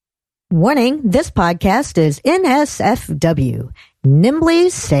Warning, this podcast is NSFW, nimbly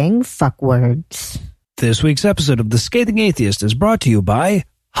saying fuck words. This week's episode of The Scathing Atheist is brought to you by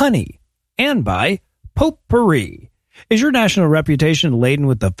Honey and by Potpourri. Is your national reputation laden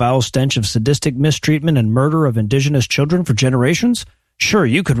with the foul stench of sadistic mistreatment and murder of indigenous children for generations? Sure,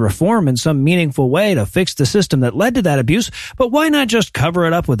 you could reform in some meaningful way to fix the system that led to that abuse, but why not just cover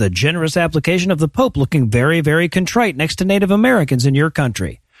it up with a generous application of the Pope looking very, very contrite next to Native Americans in your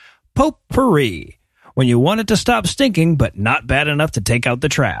country? Potpourri, when you want it to stop stinking, but not bad enough to take out the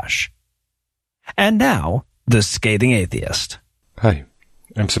trash. And now, The Scathing Atheist. Hi,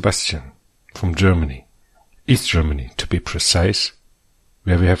 I'm Sebastian, from Germany. East Germany, to be precise,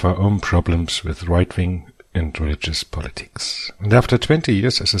 where we have our own problems with right-wing and religious politics. And after 20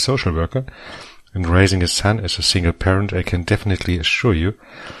 years as a social worker and raising a son as a single parent, I can definitely assure you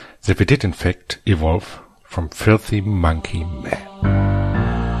that we did in fact evolve from filthy monkey men.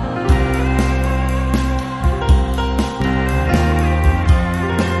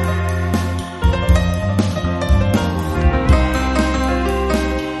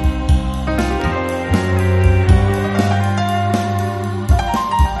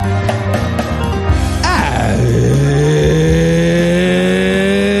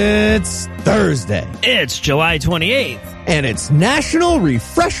 Thursday. It's July 28th. And it's National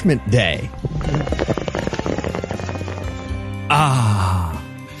Refreshment Day.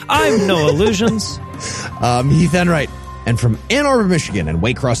 I'm Noah Illusions. Heath Enright. And from Ann Arbor, Michigan and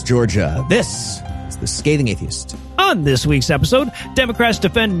Waycross, Georgia, this is The Scathing Atheist. On this week's episode, Democrats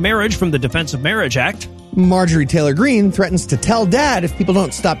defend marriage from the Defense of Marriage Act. Marjorie Taylor Greene threatens to tell Dad if people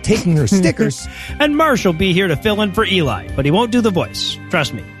don't stop taking their stickers. And Marsh will be here to fill in for Eli, but he won't do the voice.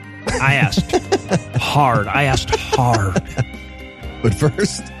 Trust me. I asked hard. But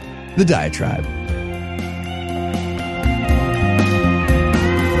first, the diatribe.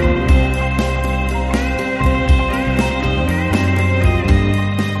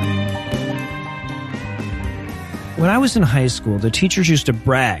 When I was in high school, the teachers used to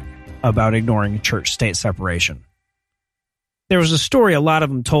brag about ignoring church-state separation. There was a story a lot of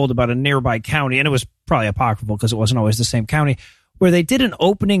them told about a nearby county, and it was probably apocryphal because it wasn't always the same county, where they did an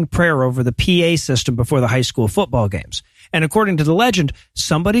opening prayer over the PA system before the high school football games. And according to the legend,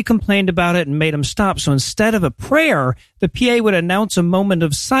 somebody complained about it and made them stop. So instead of a prayer, the PA would announce a moment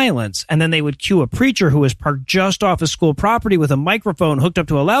of silence, and then they would cue a preacher who was parked just off of school property with a microphone hooked up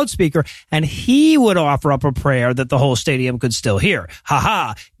to a loudspeaker, and he would offer up a prayer that the whole stadium could still hear.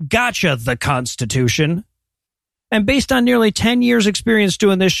 Ha-ha, gotcha, the Constitution. And based on nearly 10 years' experience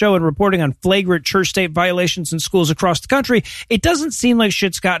doing this show and reporting on flagrant church-state violations in schools across the country, it doesn't seem like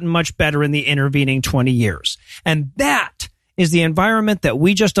shit's gotten much better in the intervening 20 years. And that is the environment that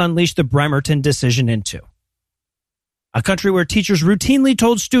we just unleashed the Bremerton decision into. A country where teachers routinely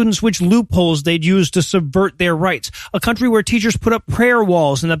told students which loopholes they'd use to subvert their rights. A country where teachers put up prayer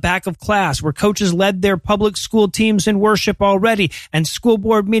walls in the back of class, where coaches led their public school teams in worship already, and school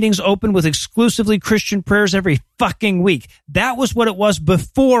board meetings opened with exclusively Christian prayers every fucking week. That was what it was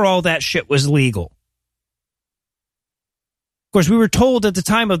before all that shit was legal. Of course, we were told at the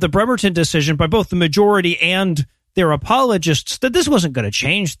time of the Bremerton decision by both the majority and their apologists that this wasn't going to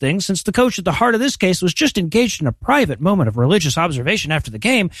change things, since the coach at the heart of this case was just engaged in a private moment of religious observation after the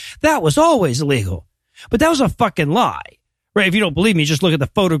game. That was always illegal. But that was a fucking lie. Right? If you don't believe me, just look at the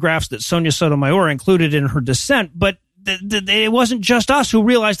photographs that Sonia Sotomayor included in her dissent. But it wasn't just us who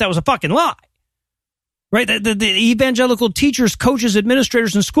realized that was a fucking lie. Right? The evangelical teachers, coaches,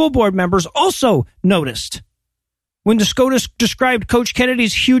 administrators, and school board members also noticed. When the SCOTUS described Coach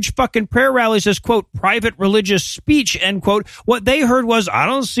Kennedy's huge fucking prayer rallies as, quote, private religious speech, end quote, what they heard was, I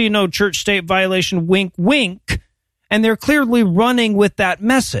don't see no church-state violation, wink, wink. And they're clearly running with that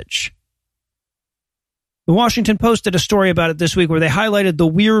message. The Washington Post did a story about it this week where they highlighted the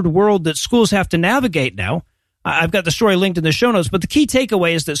weird world that schools have to navigate now. I've got the story linked in the show notes, but the key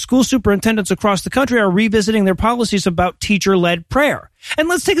takeaway is that school superintendents across the country are revisiting their policies about teacher-led prayer. And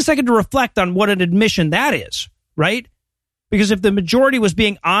let's take a second to reflect on what an admission that is. Right? Because if the majority was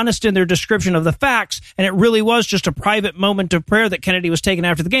being honest in their description of the facts, and it really was just a private moment of prayer that Kennedy was taking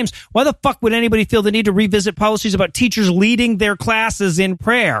after the games, why the fuck would anybody feel the need to revisit policies about teachers leading their classes in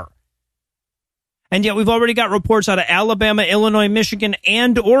prayer? And yet we've already got reports out of Alabama, Illinois, Michigan,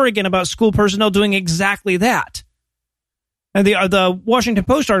 and Oregon about school personnel doing exactly that. And the Washington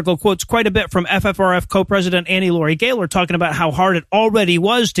Post article quotes quite a bit from FFRF co-president Annie Laurie Gaylor talking about how hard it already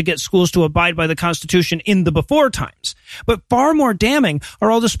was to get schools to abide by the Constitution in the before times. But far more damning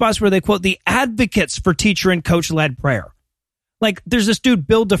are all the spots where they quote the advocates for teacher and coach-led prayer. Like, there's this dude,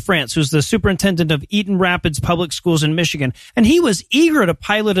 Bill DeFrance, who's the superintendent of Eaton Rapids Public Schools in Michigan, and he was eager to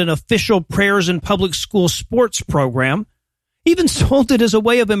pilot an official prayers in public school sports program. Even sold it as a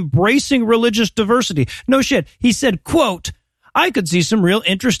way of embracing religious diversity. No shit. He said, quote, I could see some real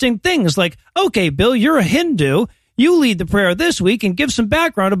interesting things like, okay, Bill, you're a Hindu. You lead the prayer this week and give some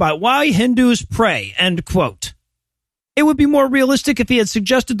background about why Hindus pray, end quote. It would be more realistic if he had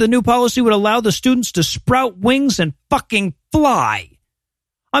suggested the new policy would allow the students to sprout wings and fucking fly.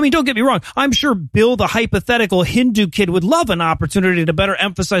 I mean, don't get me wrong. I'm sure Bill, the hypothetical Hindu kid, would love an opportunity to better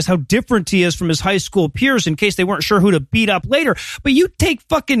emphasize how different he is from his high school peers in case they weren't sure who to beat up later. But you take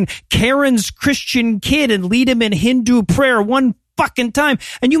fucking Karen's Christian kid and lead him in Hindu prayer one fucking time,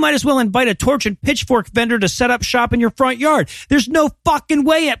 and you might as well invite a torch and pitchfork vendor to set up shop in your front yard. There's no fucking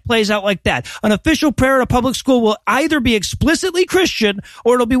way it plays out like that. An official prayer at a public school will either be explicitly Christian,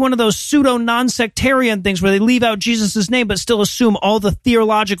 or it'll be one of those pseudo non-sectarian things where they leave out Jesus' name but still assume all the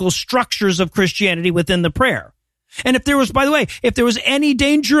theological structures of Christianity within the prayer. And if there was, by the way, if there was any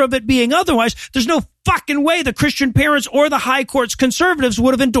danger of it being otherwise, there's no fucking way the Christian parents or the high court's conservatives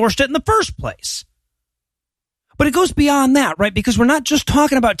would have endorsed it in the first place. But it goes beyond that, right? Because we're not just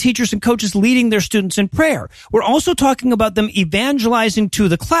talking about teachers and coaches leading their students in prayer. We're also talking about them evangelizing to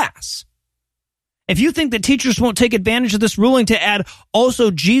the class. If you think that teachers won't take advantage of this ruling to add also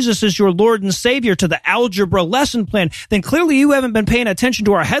Jesus is your Lord and Savior to the algebra lesson plan, then clearly you haven't been paying attention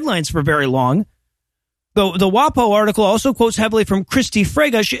to our headlines for very long. The WAPO article also quotes heavily from Christy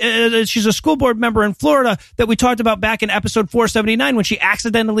Frega. She's a school board member in Florida that we talked about back in episode 479 when she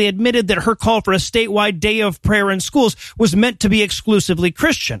accidentally admitted that her call for a statewide day of prayer in schools was meant to be exclusively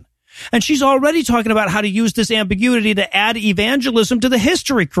Christian. And she's already talking about how to use this ambiguity to add evangelism to the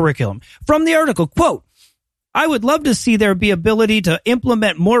history curriculum. From the article, quote, I would love to see there be ability to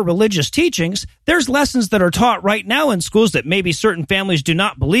implement more religious teachings. There's lessons that are taught right now in schools that maybe certain families do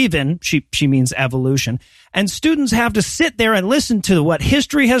not believe in. She means evolution. And students have to sit there and listen to what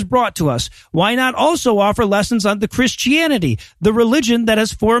history has brought to us. Why not also offer lessons on the Christianity, the religion that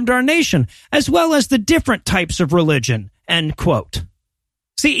has formed our nation, as well as the different types of religion, end quote.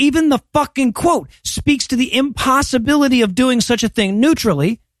 See, even the fucking quote speaks to the impossibility of doing such a thing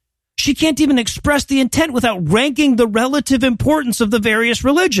neutrally. She can't even express the intent without ranking the relative importance of the various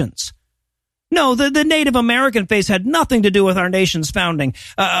religions. No, the Native American faith had nothing to do with our nation's founding.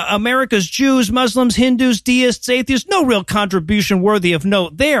 America's Jews, Muslims, Hindus, deists, atheists, no real contribution worthy of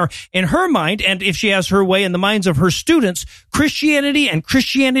note there. In her mind, and if she has her way in the minds of her students, Christianity and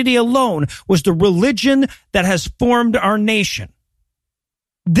Christianity alone was the religion that has formed our nation.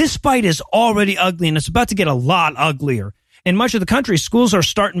 This fight is already ugly, and it's about to get a lot uglier. In much of the country, schools are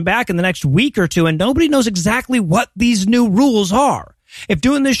starting back in the next week or two, and nobody knows exactly what these new rules are. If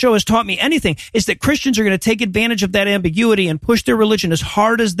doing this show has taught me anything, it's that Christians are going to take advantage of that ambiguity and push their religion as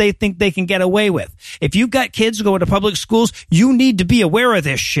hard as they think they can get away with. If you've got kids going to public schools, you need to be aware of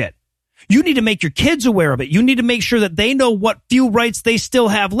this shit. You need to make your kids aware of it. You need to make sure that they know what few rights they still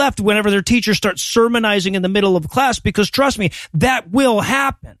have left whenever their teacher starts sermonizing in the middle of class, because trust me, that will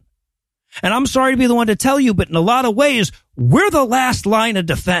happen. And I'm sorry to be the one to tell you, but in a lot of ways, we're the last line of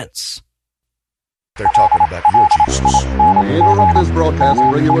defense. They're talking about your Jesus. We interrupt this broadcast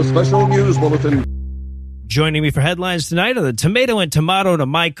and bring you a special news bulletin. Joining me for headlines tonight are the tomato and tomato to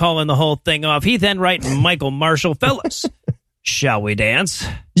Mike calling the whole thing off, Heath Enright and Michael Marshall. Fellas, shall we dance?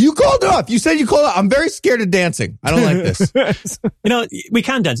 You called it off. You said you called it off. I'm very scared of dancing. I don't like this. You know, we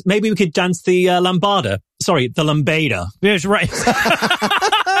can dance. Maybe we could dance the lambada. Sorry, the lambada. Yes, right.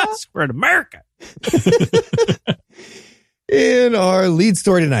 We're in America. In our lead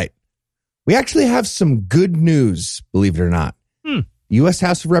story tonight, we actually have some good news, believe it or not. The U.S.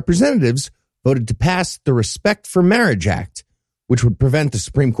 House of Representatives voted to pass the Respect for Marriage Act, which would prevent the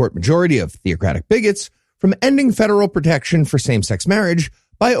Supreme Court majority of theocratic bigots from ending federal protection for same-sex marriage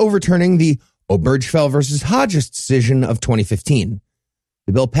by overturning the Obergefell versus Hodges decision of 2015.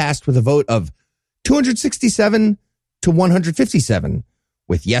 The bill passed with a vote of 267 to 157,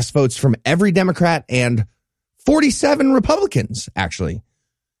 with yes votes from every Democrat and 47 Republicans, actually.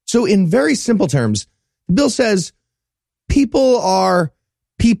 So in very simple terms, the bill says people are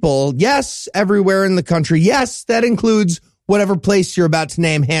people. Yes, everywhere in the country. Yes, that includes whatever place you're about to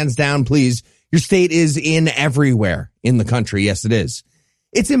name, hands down, please. Your state is in everywhere in the country. Yes, it is.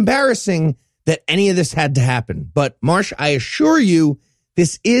 It's embarrassing that any of this had to happen. But Marsh, I assure you,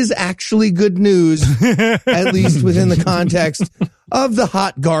 this is actually good news, at least within the context of the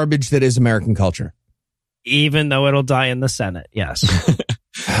hot garbage that is American culture. Even though it'll die in the Senate, yes.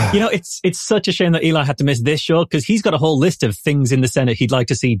 It's such a shame that Eli had to miss this show because he's got a whole list of things in the Senate he'd like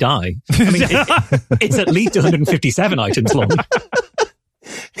to see die. I mean, it's at least 157 items long.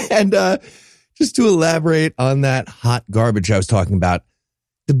 And just to elaborate on that hot garbage I was talking about,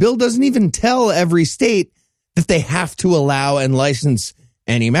 the bill doesn't even tell every state that they have to allow and license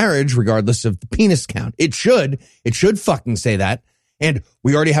any marriage regardless of the penis count. It should fucking say that. And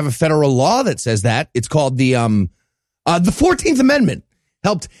we already have a federal law that says that. It's called the 14th Amendment.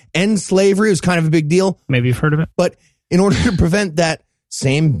 Helped end slavery. It was kind of a big deal. Maybe you've heard of it. But in order to prevent that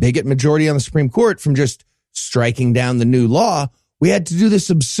same bigot majority on the Supreme Court from just striking down the new law, we had to do this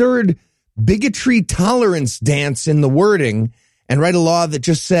absurd bigotry tolerance dance in the wording and write a law that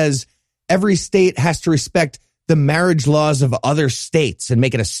just says every state has to respect the marriage laws of other states and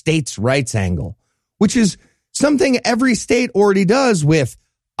make it a states' rights angle, which is something every state already does with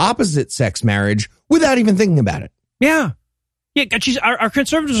opposite sex marriage without even thinking about it. Yeah. Yeah, our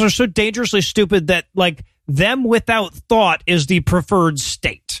conservatives are so dangerously stupid that, like, them without thought is the preferred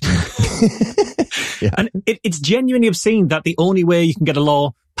state. Yeah. And it's genuinely obscene that the only way you can get a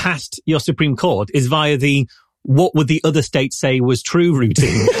law past your Supreme Court is via the what would the other states say was true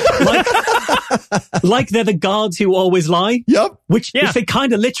routine. Like they're the guards who always lie. Yep. Which they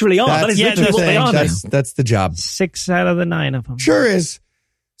kind of literally are. That is literally what they are. That's the job. 6 out of the 9 of them. Sure is.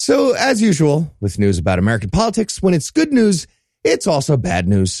 So, as usual, with news about American politics, when it's good news, it's also bad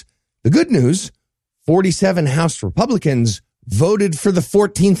news. The good news, 47 House Republicans voted for the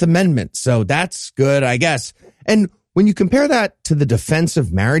 14th Amendment. So that's good, I guess. And when you compare that to the Defense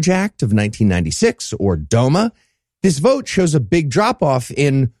of Marriage Act of 1996, or DOMA, this vote shows a big drop-off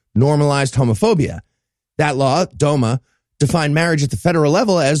in normalized homophobia. That law, DOMA, defined marriage at the federal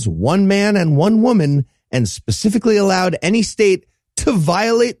level as one man and one woman and specifically allowed any state to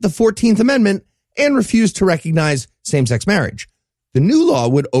violate the 14th Amendment and refuse to recognize same-sex marriage. The new law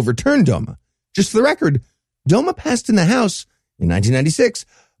would overturn DOMA. Just for the record, DOMA passed in the House in 1996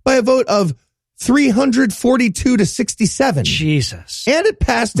 by a vote of 342 to 67. Jesus. And it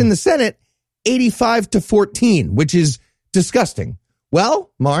passed in the Senate 85 to 14, which is disgusting.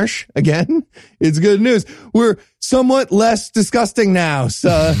 Well, Marsh, again, it's good news. We're somewhat less disgusting now.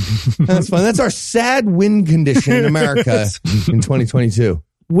 So that's fun. That's our sad win condition in America in 2022.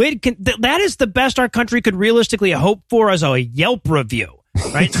 That is the best our country could realistically hope for as a Yelp review,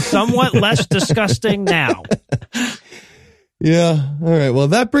 right? Somewhat less disgusting now. Yeah. All right. Well,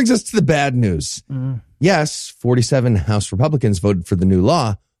 that brings us to the bad news. Yes, 47 House Republicans voted for the new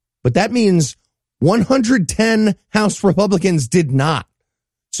law, but that means 110 House Republicans did not.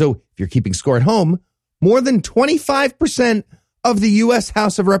 So if you're keeping score at home, more than 25% of the U.S.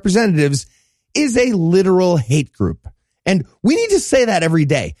 House of Representatives is a literal hate group. And we need to say that every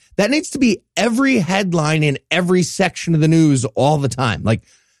day. That needs to be every headline in every section of the news all the time. Like,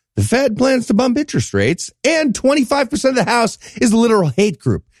 the Fed plans to bump interest rates, and 25% of the House is a literal hate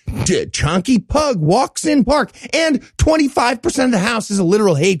group. Chunky Pug walks in park, and 25% of the House is a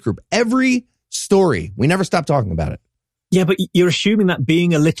literal hate group. Every story. We never stop talking about it. Yeah, but you're assuming that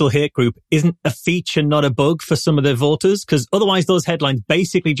being a little hate group isn't a feature, not a bug for some of their voters, because otherwise those headlines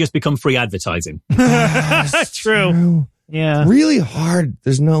basically just become free advertising. That's true. Yeah. Really hard.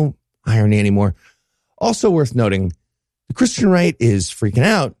 There's no irony anymore. Also worth noting, the Christian right is freaking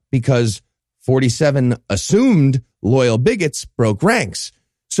out because 47 assumed loyal bigots broke ranks.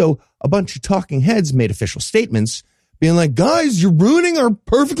 So a bunch of talking heads made official statements being like, guys, you're ruining our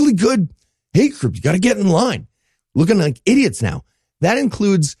perfectly good hate group. You got to get in line. Looking like idiots now. That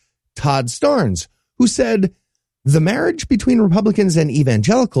includes Todd Starnes, who said the marriage between Republicans and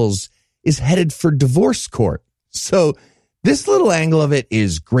evangelicals is headed for divorce court. So this little angle of it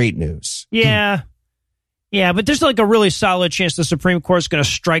is great news. Yeah. Yeah, but there's like a really solid chance the Supreme Court's going to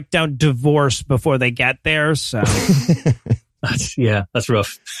strike down divorce before they get there. So that's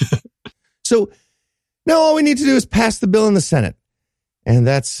rough. So now all we need to do is pass the bill in the Senate. And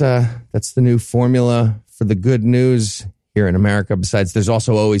that's the new formula for the good news here in America. Besides, there's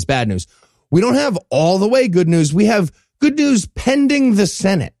also always bad news. We don't have all the way good news. We have good news pending the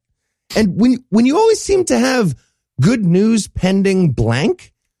Senate. And when you always seem to have good news pending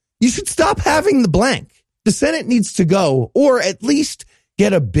blank, you should stop having the blank. The Senate needs to go, or at least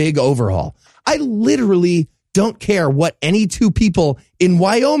get a big overhaul. I literally don't care what any two people in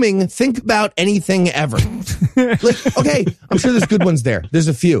Wyoming think about anything ever. Like, okay, I'm sure there's good ones there. There's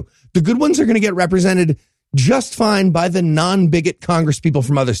a few. The good ones are going to get represented just fine by the non-bigot Congress people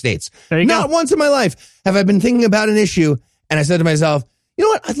from other states. Not once in my life have I been thinking about an issue and I said to myself, you know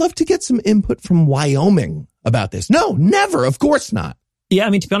what? I'd love to get some input from Wyoming about this. No, never. Of course not. Yeah, I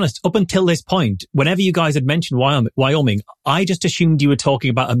mean, to be honest, up until this point, whenever you guys had mentioned Wyoming, I just assumed you were talking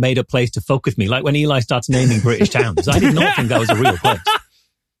about a made-up place to fuck with me, like when Eli starts naming British towns. I did not think that was a real place.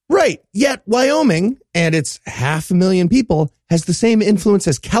 Right. Yet Wyoming and its 500,000 people has the same influence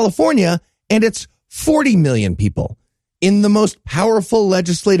as California and its 40 million people in the most powerful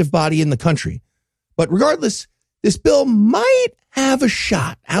legislative body in the country. But regardless, this bill might have a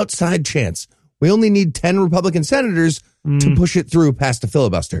shot, outside chance. We only need 10 Republican senators to push it through past a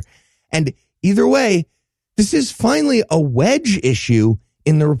filibuster. And either way, this is finally a wedge issue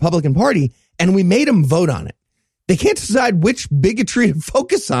in the Republican Party, and we made them vote on it. They can't decide which bigotry to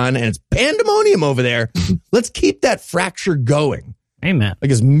focus on, and it's pandemonium over there. Let's keep that fracture going. Amen. Like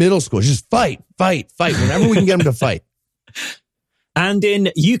it's middle school. Just fight, whenever we can get them to fight. And in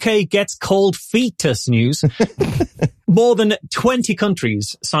UK gets cold fetus news, more than 20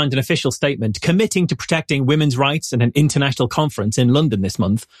 countries signed an official statement committing to protecting women's rights at an international conference in London this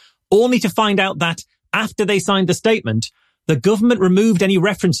month, only to find out that after they signed the statement, the government removed any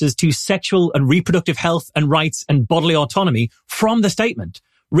references to sexual and reproductive health and rights and bodily autonomy from the statement,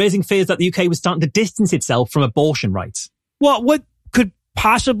 raising fears that the UK was starting to distance itself from abortion rights. Well, what could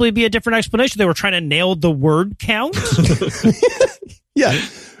possibly be a different explanation? They were trying to nail the word count? Yeah.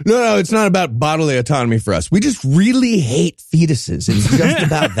 No, it's not about bodily autonomy for us. We just really hate fetuses. It's just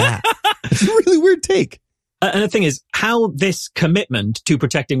about that. It's a really weird take. And the thing is, how this commitment to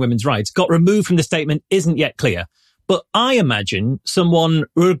protecting women's rights got removed from the statement isn't yet clear. But I imagine someone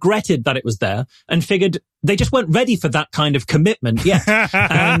regretted that it was there and figured they just weren't ready for that kind of commitment yet.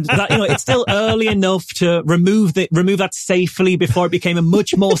 And that, it's still early enough to remove that safely before it became a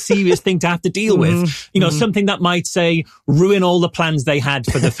much more serious thing to have to deal with. Something that might say ruin all the plans they had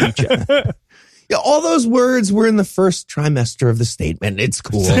for the future. Yeah, all those words were in the first trimester of the statement. It's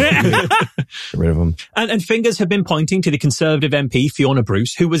cool. Get rid of them. And fingers have been pointing to the Conservative MP, Fiona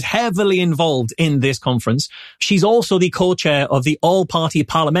Bruce, who was heavily involved in this conference. She's also the co-chair of the all-party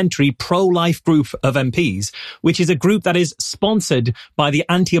parliamentary pro-life group of MPs, which is a group that is sponsored by the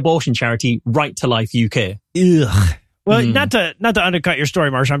anti-abortion charity Right to Life UK. Ugh. Well, not to undercut your story,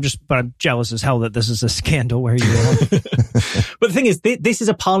 Marsh, but I'm jealous as hell that this is a scandal where you are. But the thing is, this is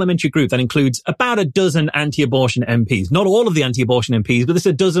a parliamentary group that includes about a dozen anti-abortion MPs. Not all of the anti-abortion MPs, but there's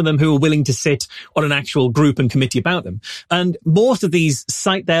a dozen of them who are willing to sit on an actual group and committee about them. And most of these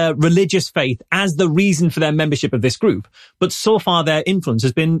cite their religious faith as the reason for their membership of this group. But so far, their influence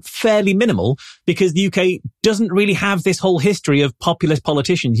has been fairly minimal because the UK doesn't really have this whole history of populist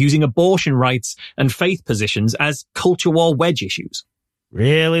politicians using abortion rights and faith positions as culture war wedge issues.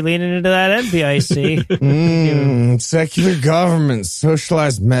 Really leaning into that envy, I see. Secular government,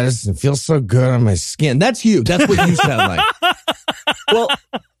 socialized medicine feels so good on my skin. That's you. That's what you sound like. Well,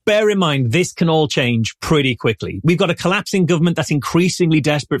 bear in mind, this can all change pretty quickly. We've got a collapsing government that's increasingly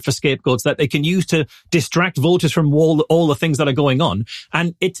desperate for scapegoats that they can use to distract voters from all the things that are going on.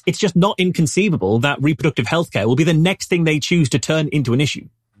 And it's just not inconceivable that reproductive health care will be the next thing they choose to turn into an issue.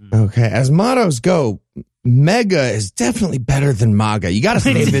 Okay, as mottos go, mega is definitely better than MAGA. You got to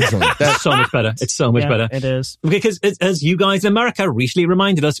stay vigilant. That's so much better. It's so much better. It is. Because as you guys in America recently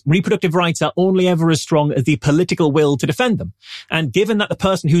reminded us, reproductive rights are only ever as strong as the political will to defend them. And given that the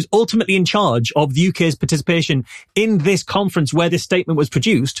person who's ultimately in charge of the UK's participation in this conference where this statement was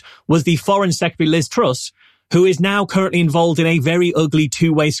produced was the Foreign Secretary Liz Truss, who is now currently involved in a very ugly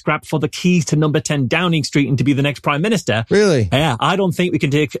two-way scrap for the keys to number 10 Downing Street and to be the next Prime Minister. Really? Yeah, I don't think we can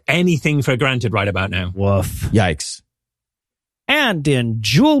take anything for granted right about now. Woof. Yikes. And in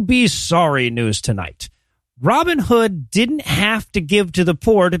Jewel Be Sorry news tonight, Robin Hood didn't have to give to the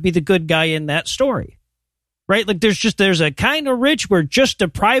poor to be the good guy in that story. Right? Like there's a kind of rich where just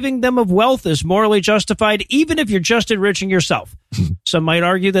depriving them of wealth is morally justified, even if you're just enriching yourself. Some might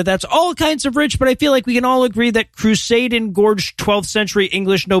argue that that's all kinds of rich, but I feel like we can all agree that crusade-engorged 12th century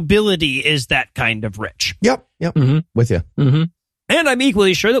English nobility is that kind of rich. Yep. Mm-hmm. With you. Mm-hmm. And I'm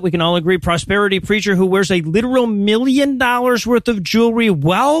equally sure that we can all agree prosperity preacher who wears a literal $1 million worth of jewelry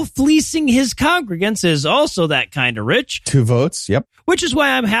while fleecing his congregants is also that kind of rich. 2 votes. Yep. Which is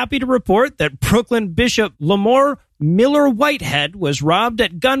why I'm happy to report that Brooklyn Bishop Lamore Miller Whitehead was robbed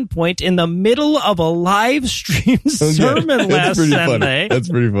at gunpoint in the middle of a live stream sermon last Sunday. That's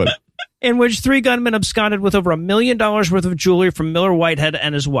pretty funny. In which 3 gunmen absconded with over $1 million worth of jewelry from Miller Whitehead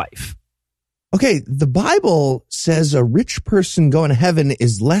and his wife. Okay, the Bible says a rich person going to heaven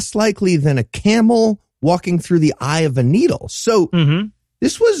is less likely than a camel walking through the eye of a needle. So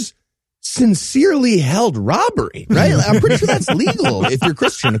this was sincerely held robbery, right? I'm pretty sure that's legal if you're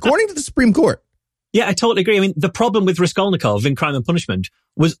Christian, according to the Supreme Court. Yeah, I totally agree. I mean, the problem with Raskolnikov in Crime and Punishment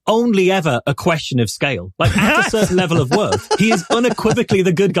was only ever a question of scale. Like, at a certain level of worth, he is unequivocally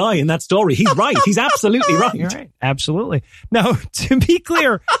the good guy in that story. He's right. He's absolutely right. You're right. Absolutely. Now, to be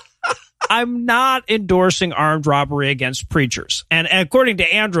clear, I'm not endorsing armed robbery against preachers. And according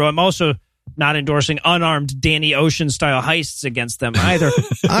to Andrew, I'm also not endorsing unarmed Danny Ocean-style heists against them either.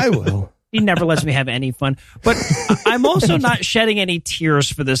 I will. He never lets me have any fun. But I'm also not shedding any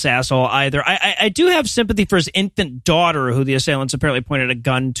tears for this asshole either. I do have sympathy for his infant daughter, who the assailants apparently pointed a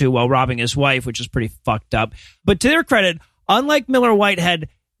gun to while robbing his wife, which is pretty fucked up. But to their credit, unlike Miller Whitehead,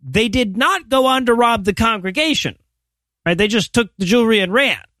 they did not go on to rob the congregation. Right? They just took the jewelry and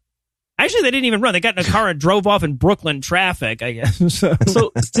ran. Actually, they didn't even run. They got in a car and drove off in Brooklyn traffic, I guess.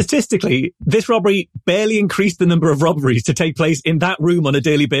 So statistically, this robbery barely increased the number of robberies to take place in that room on a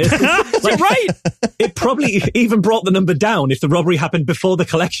daily basis. Like, right. It probably even brought the number down if the robbery happened before the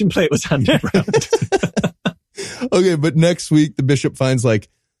collection plate was handed around. Okay, but next week, the bishop finds like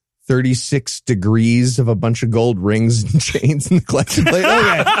 36 degrees of a bunch of gold rings and chains in the collection plate.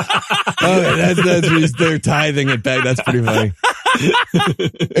 Okay, that's they're tithing it back. That's pretty funny.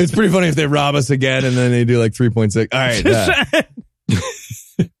 It's pretty funny if they rob us again and then they do like 3.6. All right.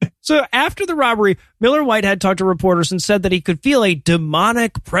 So after the robbery, Miller Whitehead talked to reporters and said that he could feel a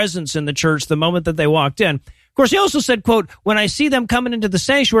demonic presence in the church the moment that they walked in. Of course, he also said, quote, "When I see them coming into the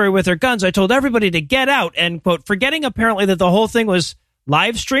sanctuary with their guns, I told everybody to get out," and, quote, forgetting apparently that the whole thing was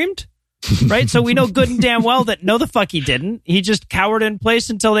live streamed. Right? So we know good and damn well that no, the fuck he didn't. He just cowered in place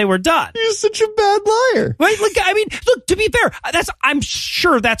until they were done. You're such a bad liar. Right? Look, I mean, look, to be fair, I'm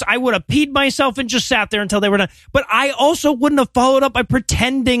sure I would have peed myself and just sat there until they were done. But I also wouldn't have followed up by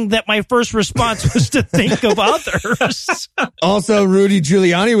pretending that my first response was to think of others. Also, Rudy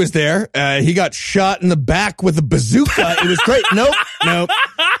Giuliani was there. He got shot in the back with a bazooka. It was great. Nope.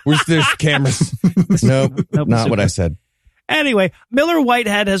 There's cameras. Nope, not what I said. Anyway, Miller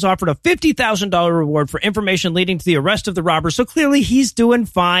Whitehead has offered a $50,000 reward for information leading to the arrest of the robbers, so clearly he's doing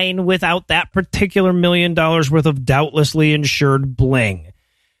fine without that particular $1 million worth of doubtlessly insured bling.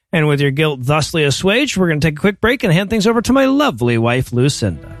 And with your guilt thusly assuaged, we're going to take a quick break and hand things over to my lovely wife,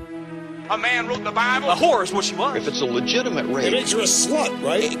 Lucinda. A man wrote the Bible. A whore is what she was. If it's a legitimate rape, it makes you a slut,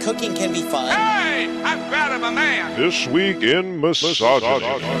 right? Cooking can be fun. Hey, I'm proud of a man. This week in misogyny.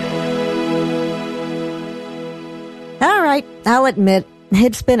 All right, I'll admit,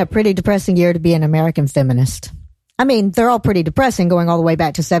 it's been a pretty depressing year to be an American feminist. I mean, they're all pretty depressing going all the way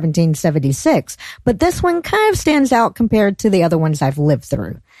back to 1776, but this one kind of stands out compared to the other ones I've lived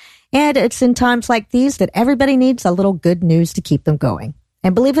through. And it's in times like these that everybody needs a little good news to keep them going.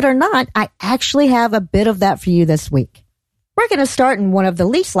 And believe it or not, I actually have a bit of that for you this week. We're going to start in one of the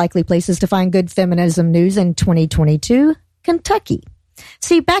least likely places to find good feminism news in 2022, Kentucky.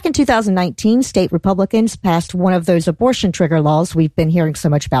 See, back in 2019, state Republicans passed one of those abortion trigger laws we've been hearing so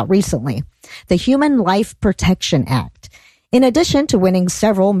much about recently, the Human Life Protection Act. In addition to winning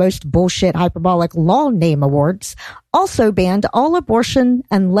several most bullshit hyperbolic law name awards, also banned all abortion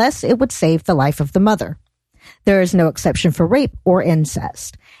unless it would save the life of the mother. There is no exception for rape or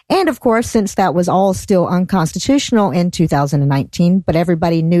incest. And of course, since that was all still unconstitutional in 2019, but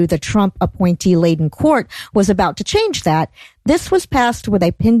everybody knew the Trump appointee-laden court was about to change that, this was passed with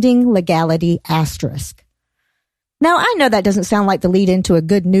a pending legality asterisk. Now, I know that doesn't sound like the lead into a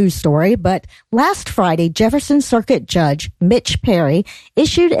good news story, but last Friday, Jefferson Circuit Judge Mitch Perry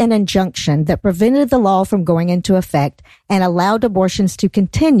issued an injunction that prevented the law from going into effect and allowed abortions to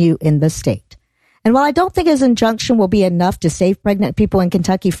continue in the state. And while I don't think his injunction will be enough to save pregnant people in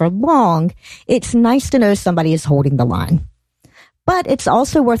Kentucky for long, it's nice to know somebody is holding the line. But it's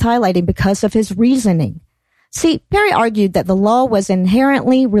also worth highlighting because of his reasoning. See, Perry argued that the law was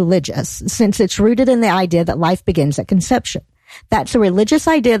inherently religious since it's rooted in the idea that life begins at conception. That's a religious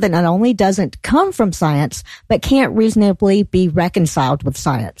idea that not only doesn't come from science, but can't reasonably be reconciled with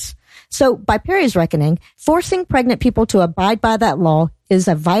science. So, by Perry's reckoning, forcing pregnant people to abide by that law is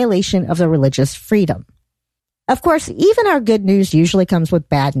a violation of their religious freedom. Of course, even our good news usually comes with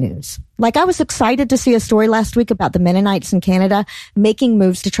bad news. Like, I was excited to see a story last week about the Mennonites in Canada making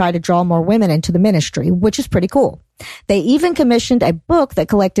moves to try to draw more women into the ministry, which is pretty cool. They even commissioned a book that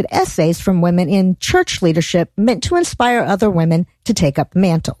collected essays from women in church leadership meant to inspire other women to take up the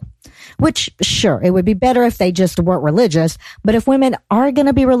mantle. Which, sure, it would be better if they just weren't religious, but if women are going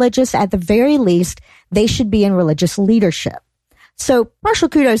to be religious, at the very least, they should be in religious leadership. So, partial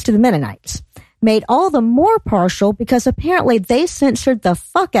kudos to the Mennonites. Made all the more partial because apparently they censored the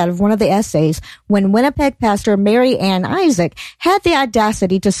fuck out of one of the essays when Winnipeg pastor Mary Ann Isaac had the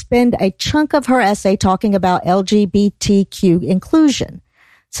audacity to spend a chunk of her essay talking about LGBTQ inclusion.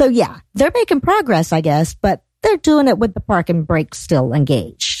 So yeah, they're making progress, I guess, but they're doing it with the parking brake still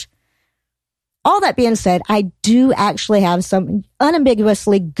engaged. All that being said, I do actually have some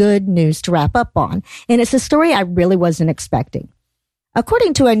unambiguously good news to wrap up on, and it's a story I really wasn't expecting.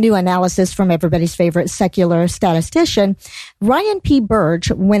 According to a new analysis from everybody's favorite secular statistician, Ryan P.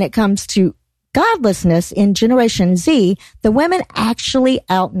 Burge, when it comes to godlessness in Generation Z, the women actually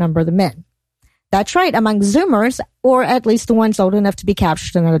outnumber the men. That's right, among Zoomers, or at least the ones old enough to be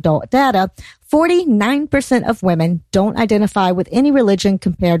captured in adult data, 49% of women don't identify with any religion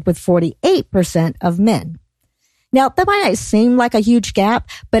compared with 48% of men. Now, that might not seem like a huge gap,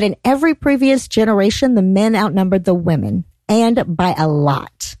 but in every previous generation, the men outnumbered the women, and by a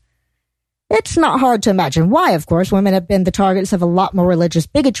lot. It's not hard to imagine why, of course. Women have been the targets of a lot more religious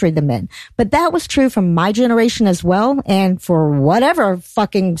bigotry than men. But that was true from my generation as well. And for whatever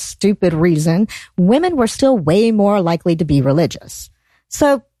fucking stupid reason, women were still way more likely to be religious.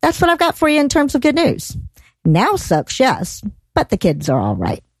 So that's what I've got for you in terms of good news. Now sucks, yes, but the kids are all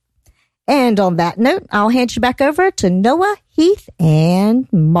right. And on that note, I'll hand you back over to Noah, Heath, and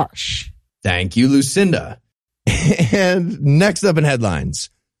Marsh. Thank you, Lucinda. And next up in headlines,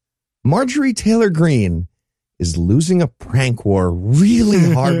 Marjorie Taylor Greene is losing a prank war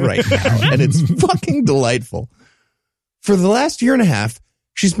really hard right now, and it's fucking delightful. For the last year and a half,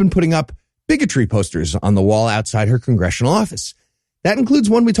 she's been putting up bigotry posters on the wall outside her congressional office. That includes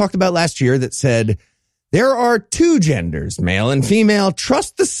one we talked about last year that said, "There are two genders, male and female.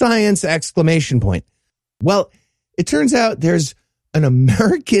 Trust the science!" exclamation point. Well, it turns out there's an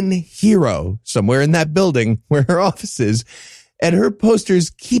American hero somewhere in that building where her office is, and her posters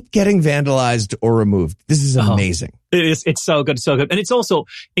keep getting vandalized or removed. This is amazing. It is. It's so good, so good. And it's also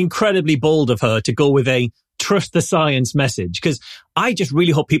incredibly bold of her to go with a trust the science message, because I just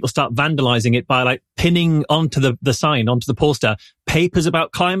really hope people start vandalizing it by like pinning onto the sign, onto the poster, papers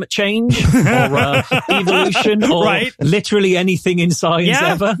about climate change or evolution or literally anything in science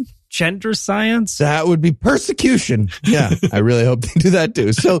ever. Gender science. That would be persecution. Yeah, I really hope they do that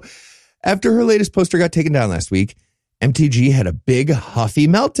too. So after her latest poster got taken down last week, MTG had a big huffy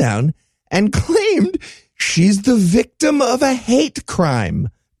meltdown and claimed she's the victim of a hate crime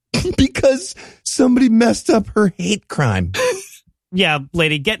because somebody messed up her hate crime. Yeah,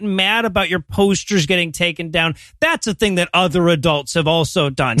 lady, getting mad about your posters getting taken down. That's a thing that other adults have also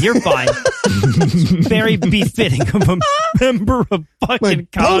done. You're fine. Very befitting of a member of fucking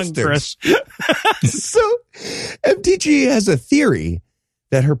Congress. So MTG has a theory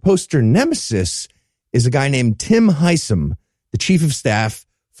that her poster nemesis is a guy named Tim Heisom, the chief of staff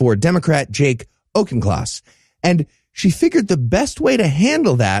for Democrat Jake Auchincloss. And she figured the best way to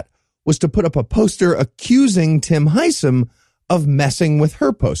handle that was to put up a poster accusing Tim Heisom of messing with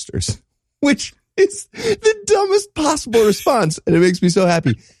her posters, which is the dumbest possible response. And it makes me so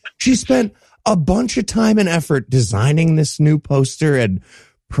happy. She spent a bunch of time and effort designing this new poster and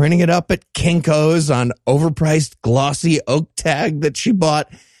printing it up at Kinko's on overpriced glossy oak tag that she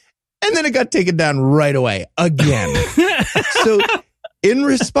bought. And then it got taken down right away again. So in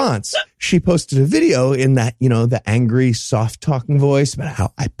response, she posted a video in that, the angry, soft talking voice about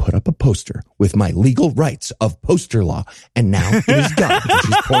how I put up a poster with my legal rights of poster law. And now it is gone. And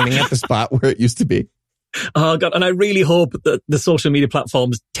she's pointing at the spot where it used to be. Oh, God. And I really hope that the social media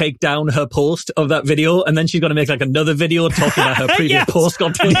platforms take down her post of that video. And then she's going to make like another video talking about her previous post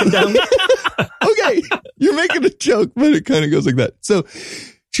got taken down. Okay. You're making a joke, but it kind of goes like that. So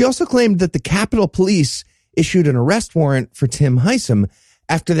she also claimed that the Capitol Police issued an arrest warrant for Tim Heisom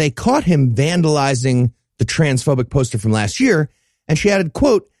after they caught him vandalizing the transphobic poster from last year. And she added,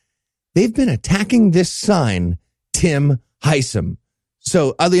 quote, "They've been attacking this sign, Tim Heisom."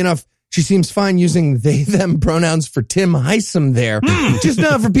 So oddly enough, she seems fine using they, them pronouns for Tim Heisom there, just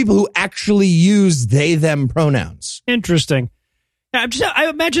not for people who actually use they, them pronouns. Interesting. I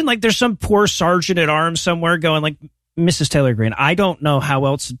imagine like there's some poor sergeant at arms somewhere going like, Mrs. Taylor Greene, I don't know how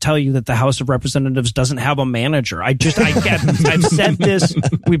else to tell you that the House of Representatives doesn't have a manager. I've said this.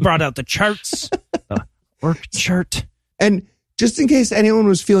 We brought out the charts, the work chart. And just in case anyone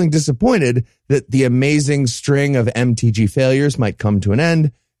was feeling disappointed that the amazing string of MTG failures might come to an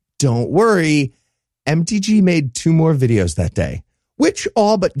end, don't worry. MTG made 2 more videos that day, which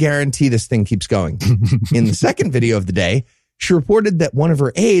all but guarantee this thing keeps going. In the second video of the day, she reported that one of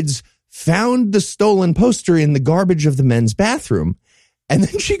her aides found the stolen poster in the garbage of the men's bathroom. And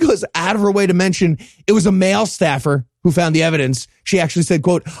then she goes out of her way to mention it was a male staffer who found the evidence. She actually said,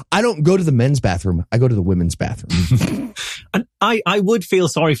 quote, "I don't go to the men's bathroom. I go to the women's bathroom." And I would feel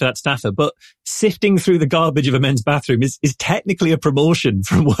sorry for that staffer, but sifting through the garbage of a men's bathroom is technically a promotion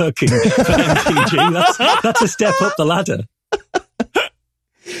from working for MTG. That's a step up the ladder.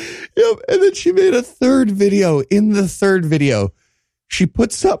 Yep. And then she made a third video. In the third video, she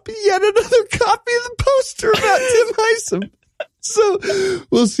puts up yet another copy of the poster about Tim Heisem. So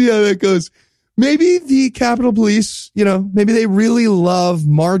we'll see how that goes. Maybe the Capitol Police, maybe they really love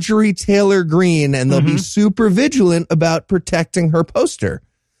Marjorie Taylor Greene and they'll be super vigilant about protecting her poster.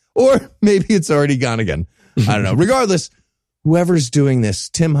 Or maybe it's already gone again. I don't know. Regardless, whoever's doing this,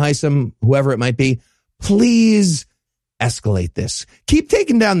 Tim Heisem, whoever it might be, please escalate this. Keep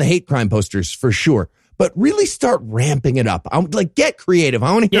taking down the hate crime posters for sure, but really start ramping it up. Get creative.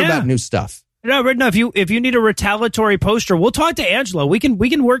 I want to hear about new stuff. No, if you need a retaliatory poster, we'll talk to Angela. We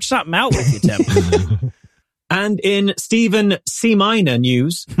can work something out with you, Tim. And in Stephen C. Minor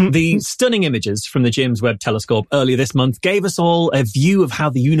news, the stunning images from the James Webb Telescope earlier this month gave us all a view of how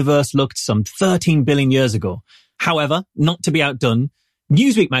the universe looked some 13 billion years ago. However, not to be outdone,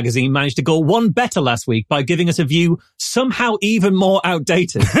 Newsweek magazine managed to go one better last week by giving us a view somehow even more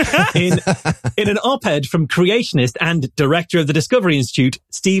outdated in an op-ed from creationist and director of the Discovery Institute,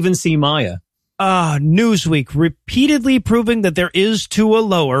 Stephen C. Meyer. Newsweek repeatedly proving that there is to a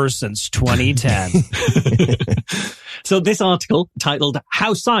lower since 2010. So this article, titled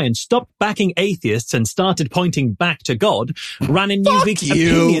How Science Stopped Backing Atheists and Started Pointing Back to God, ran in Newsweek's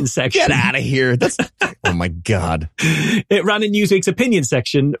opinion section. Get out of here. Oh my God. It ran in Newsweek's opinion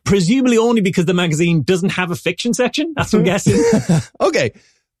section, presumably only because the magazine doesn't have a fiction section. That's what I'm guessing. Okay.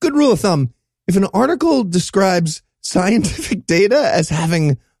 Good rule of thumb. If an article describes scientific data as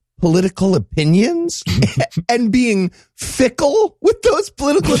having political opinions and being fickle with those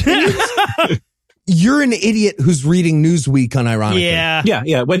political opinions, you're an idiot who's reading Newsweek unironically.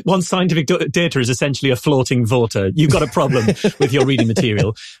 Yeah. When scientific data is essentially a floating voter, you've got a problem with your reading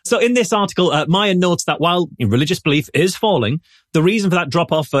material. So in this article, Meyer notes that while religious belief is falling, the reason for that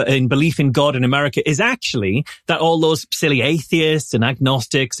drop-off in belief in God in America is actually that all those silly atheists and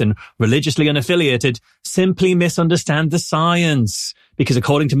agnostics and religiously unaffiliated simply misunderstand the science. Because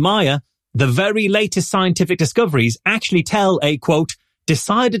according to Meyer, the very latest scientific discoveries actually tell a, quote,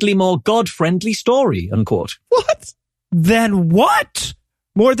 decidedly more God-friendly story, unquote. What? Then what?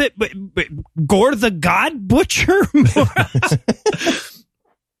 More than Gore the God Butcher?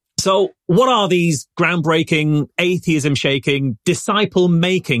 So what are these groundbreaking, atheism-shaking,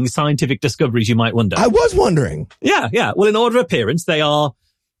 disciple-making scientific discoveries, you might wonder? I was wondering. Yeah. Well, in order of appearance, they are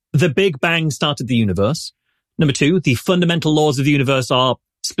the Big Bang started the universe. Number 2, the fundamental laws of the universe are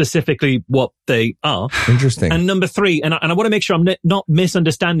specifically what they are. Interesting. And number 3, and I want to make sure I'm not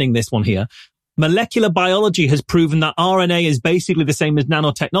misunderstanding this one here. Molecular biology has proven that RNA is basically the same as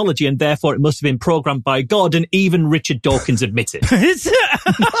nanotechnology, and therefore it must have been programmed by God, and even Richard Dawkins admits it.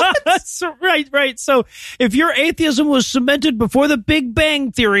 That's right. So if your atheism was cemented before the Big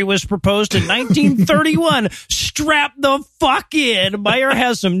Bang Theory was proposed in 1931, strap the fuck in. Meyer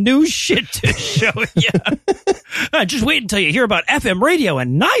has some new shit to show you. Just wait until you hear about FM radio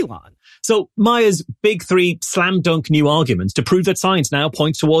and nylon. So Meyer's big 3 slam dunk new arguments to prove that science now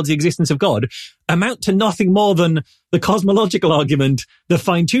points towards the existence of God amount to nothing more than the cosmological argument, the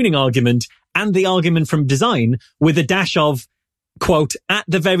fine-tuning argument, and the argument from design with a dash of, quote, at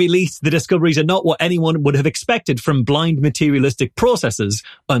the very least, the discoveries are not what anyone would have expected from blind materialistic processes,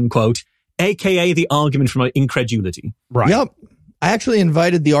 unquote, aka the argument from incredulity. Right. Yep. I actually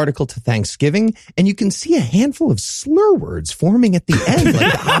invited the article to Thanksgiving, and you can see a handful of slur words forming at the end,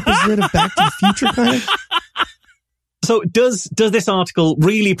 like the opposite of Back to the Future kind of. So does this article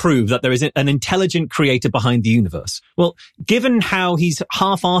really prove that there is an intelligent creator behind the universe? Well, given how he's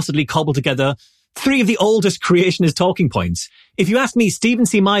half-arsedly cobbled together 3 of the oldest creationist talking points, if you ask me, Stephen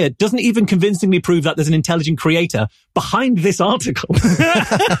C. Meyer doesn't even convincingly prove that there's an intelligent creator behind this article.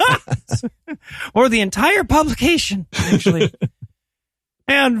 Or the entire publication, actually.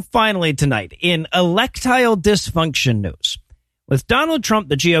 And finally tonight, in electile dysfunction news, with Donald Trump,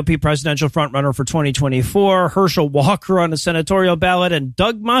 the GOP presidential frontrunner for 2024, Herschel Walker on the senatorial ballot, and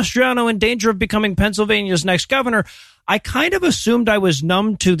Doug Mastriano in danger of becoming Pennsylvania's next governor, I kind of assumed I was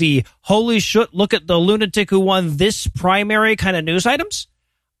numb to the holy shit, look at the lunatic who won this primary kind of news items.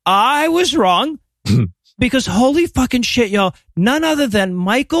 I was wrong. Because holy fucking shit, y'all, none other than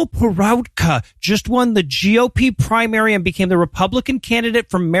Michael Peroutka just won the GOP primary and became the Republican candidate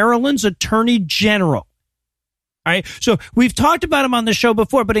for Maryland's Attorney General. All right. So we've talked about him on the show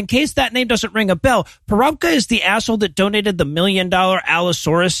before, but in case that name doesn't ring a bell, Peroutka is the asshole that donated the $1 million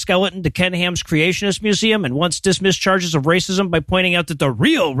Allosaurus skeleton to Ken Ham's Creationist Museum and once dismissed charges of racism by pointing out that the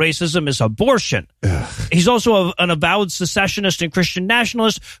real racism is abortion. Ugh. He's also an avowed secessionist and Christian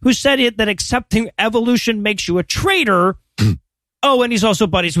nationalist who said that accepting evolution makes you a traitor. Oh, and he's also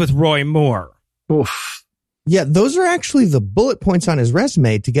buddies with Roy Moore. Oof. Yeah, those are actually the bullet points on his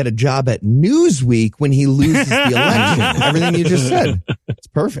resume to get a job at Newsweek when he loses the election. Everything you just said. It's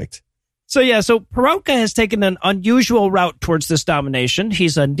perfect. So Peroutka has taken an unusual route towards this nomination.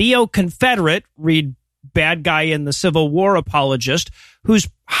 He's a neo-Confederate, read bad guy in the Civil War apologist, whose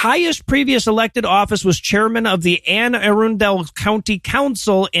highest previous elected office was chairman of the Anne Arundel County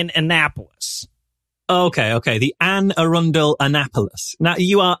Council in Annapolis. Okay. The Anne Arundel Annapolis. Now,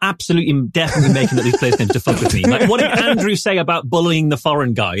 you are absolutely definitely making up these place names to fuck with me. Like, what did Andrew say about bullying the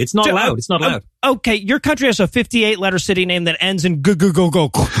foreign guy? It's not allowed. It's not allowed. Okay, your country has a 58-letter city name that ends in go.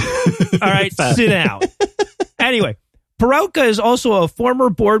 All right, sit down. Anyway, Peroutka is also a former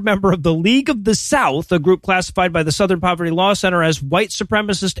board member of the League of the South, a group classified by the Southern Poverty Law Center as white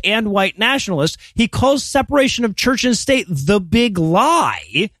supremacist and white nationalist. He calls separation of church and state the big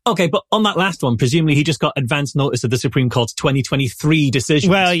lie. Okay, but on that last one, presumably he just got advance notice of the Supreme Court's 2023 decision.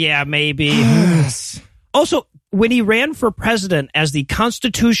 Well, yeah, maybe. Also, when he ran for president as the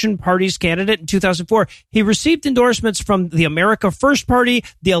Constitution Party's candidate in 2004, he received endorsements from the America First Party,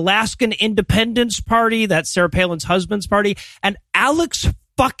 the Alaskan Independence Party, that's Sarah Palin's husband's party, and Alex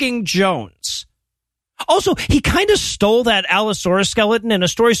fucking Jones. Also, he kind of stole that Allosaurus skeleton in a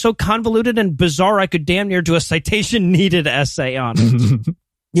story so convoluted and bizarre I could damn near do a citation-needed essay on it.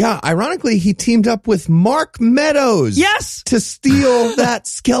 Yeah, ironically, he teamed up with Mark Meadows. Yes! To steal that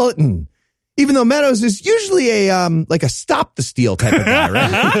skeleton. Even though Meadows is usually a stop the steal type of guy,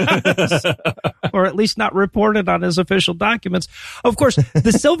 right? Or at least not reported on his official documents. Of course,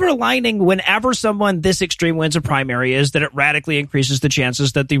 the silver lining whenever someone this extreme wins a primary is that it radically increases the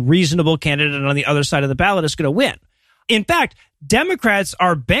chances that the reasonable candidate on the other side of the ballot is going to win. In fact, Democrats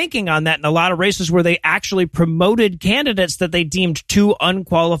are banking on that in a lot of races where they actually promoted candidates that they deemed too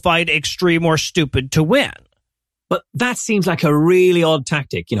unqualified, extreme, or stupid to win. But that seems like a really odd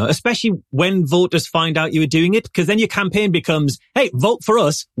tactic, especially when voters find out you were doing it, because then your campaign becomes, hey, vote for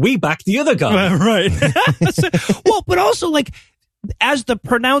us. We back the other guy. Right. Well, but also, as the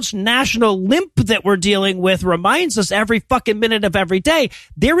pronounced national limp that we're dealing with reminds us every fucking minute of every day,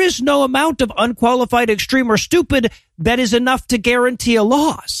 there is no amount of unqualified, extreme, or stupid that is enough to guarantee a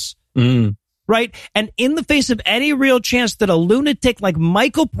loss. Right? And in the face of any real chance that a lunatic like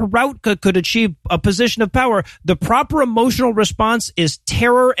Michael Peroutka could achieve a position of power, the proper emotional response is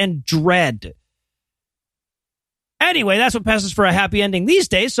terror and dread. Anyway, that's what passes for a happy ending these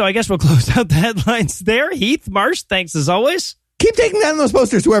days, so I guess we'll close out the headlines there. Heath, Marsh, thanks as always. Keep taking down those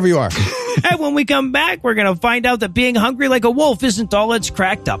posters, whoever you are. And when we come back, we're going to find out that being hungry like a wolf isn't all it's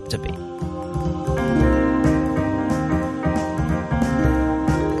cracked up to be.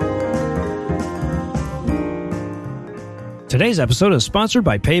 Today's episode is sponsored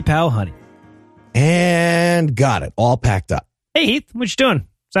by PayPal Honey. And got it. All packed up. Hey, Heath, what you doing?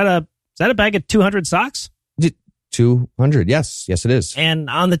 Is that a bag of 200 socks? 200, yes. Yes, it is. And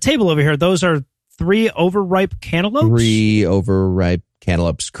on the table over here, those are 3 overripe cantaloupes? 3 overripe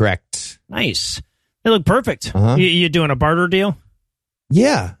cantaloupes, correct. Nice. They look perfect. Uh-huh. You doing a barter deal?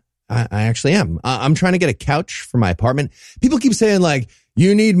 Yeah, I actually am. I'm trying to get a couch for my apartment. People keep saying,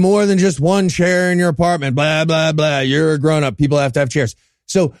 you need more than just one chair in your apartment, blah, blah, blah. You're a grown-up. People have to have chairs.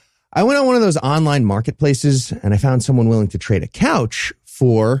 So I went on one of those online marketplaces, and I found someone willing to trade a couch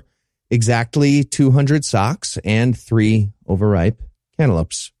for exactly 200 socks and 3 overripe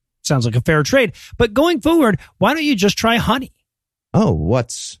cantaloupes. Sounds like a fair trade. But going forward, why don't you just try Honey? Oh,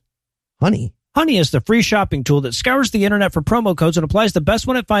 what's Honey? Honey is the free shopping tool that scours the internet for promo codes and applies the best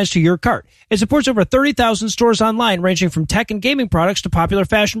one it finds to your cart. It supports over 30,000 stores online, ranging from tech and gaming products to popular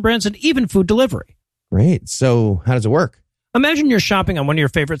fashion brands and even food delivery. Great. So how does it work? Imagine you're shopping on one of your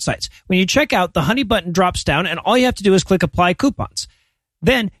favorite sites. When you check out, the Honey button drops down and all you have to do is click Apply Coupons.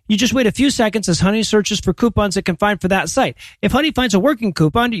 Then you just wait a few seconds as Honey searches for coupons it can find for that site. If Honey finds a working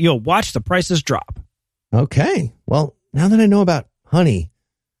coupon, you'll watch the prices drop. Okay. Well, now that I know about Honey,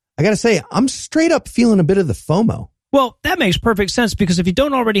 I gotta say, I'm straight up feeling a bit of the FOMO. Well, that makes perfect sense because if you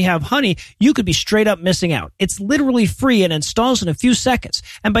don't already have Honey, you could be straight up missing out. It's literally free and installs in a few seconds.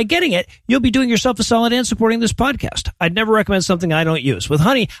 And by getting it, you'll be doing yourself a solid and supporting this podcast. I'd never recommend something I don't use. With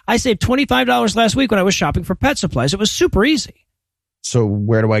Honey, I saved $25 last week when I was shopping for pet supplies. It was super easy. So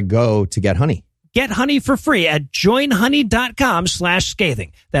where do I go to get Honey? Get Honey for free at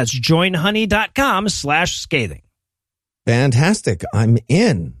joinhoney.com/scathing. That's joinhoney.com/scathing. Fantastic. I'm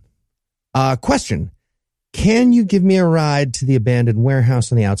in. Question. Can you give me a ride to the abandoned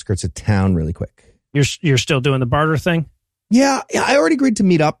warehouse on the outskirts of town really quick? You're still doing the barter thing? Yeah, I already agreed to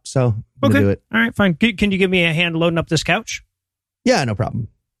meet up, so I'm going to do it. All right, fine. Can you give me a hand loading up this couch? Yeah, no problem.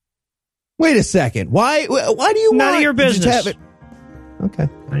 Wait a second. Why do you None of your business. Okay.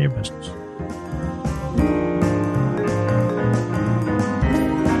 None of your business.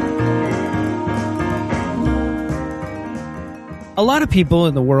 A lot of people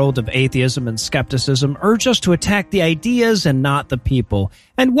in the world of atheism and skepticism urge us to attack the ideas and not the people.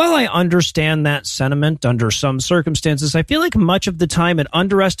 And while I understand that sentiment under some circumstances, I feel like much of the time it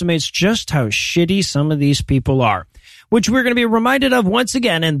underestimates just how shitty some of these people are, which we're going to be reminded of once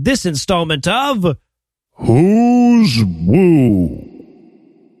again in this installment of Who's Woo?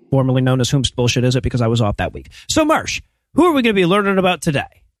 Formerly known as Whomst Bullshit Is It, because I was off that week. So, Marsh, who are we going to be learning about today?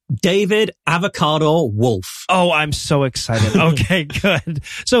 David Avocado Wolfe. Oh, I'm so excited. Okay, good.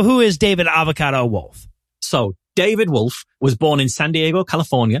 So who is David Avocado Wolfe? So David Wolfe was born in San Diego,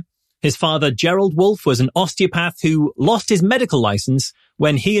 California. His father, Gerald Wolfe, was an osteopath who lost his medical license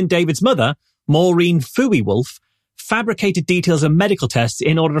when he and David's mother, Maureen Fooey Wolfe, fabricated details of medical tests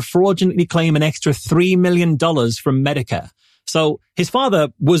in order to fraudulently claim an extra $3 million from Medicare. So his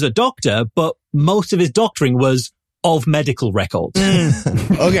father was a doctor, but most of his doctoring was of medical records.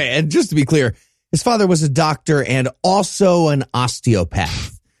 Okay, and just to be clear, his father was a doctor and also an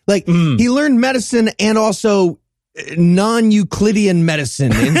osteopath. Like, he learned medicine and also non-Euclidean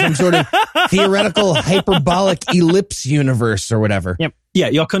medicine in some sort of theoretical hyperbolic ellipse universe or whatever. Yep. Yeah,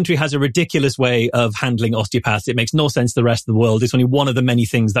 your country has a ridiculous way of handling osteopaths. It makes no sense to the rest of the world. It's only one of the many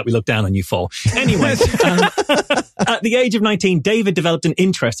things that we look down on you for. Anyway, at the age of 19, David developed an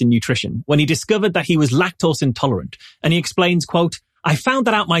interest in nutrition when he discovered that he was lactose intolerant. And he explains, quote, "I found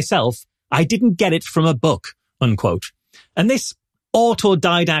that out myself. I didn't get it from a book," unquote. And this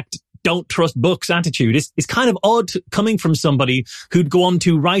autodidact don't trust books attitude is kind of odd coming from somebody who'd go on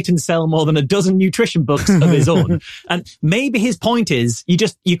to write and sell more than a dozen nutrition books of his own. And maybe his point is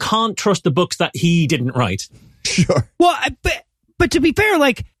you can't trust the books that he didn't write. Sure. Well, but to be fair,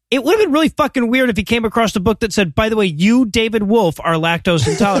 like, it would have been really fucking weird if he came across a book that said, by the way, you, David Wolfe, are lactose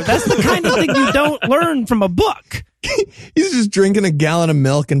intolerant. That's the kind of thing you don't learn from a book. He's just drinking a gallon of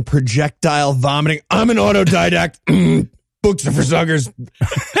milk and projectile vomiting. I'm an autodidact. Books are for suckers.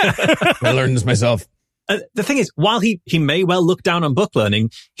 I learned this myself. The thing is, while he may well look down on book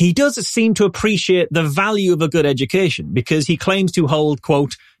learning, he does seem to appreciate the value of a good education because he claims to hold,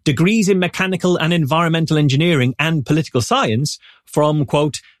 quote, degrees in mechanical and environmental engineering and political science from,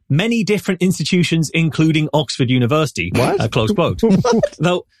 quote, many different institutions, including Oxford University, close quote.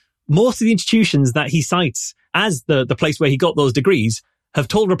 Though most of the institutions that he cites as the place where he got those degrees have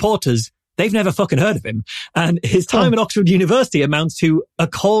told reporters they've never fucking heard of him. And his time at Oxford University amounts to a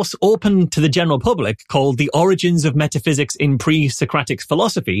course open to the general public called The Origins of Metaphysics in Pre-Socratic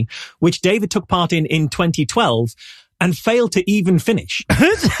Philosophy, which David took part in 2012 and failed to even finish.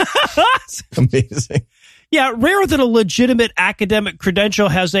 Amazing. Yeah, rarer than a legitimate academic credential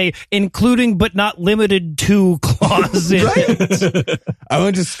has a including but not limited to clause in it. I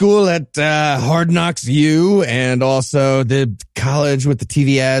went to school at Hard Knocks U and also the college with the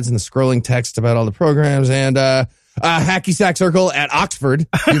TV ads and the scrolling text about all the programs and Hacky Sack Circle at Oxford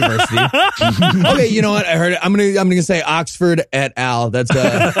University. Okay, you know what? I heard it. I'm gonna say Oxford et al. That's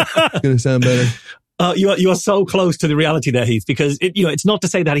gonna sound better. You are so close to the reality there, Heath, because it's not to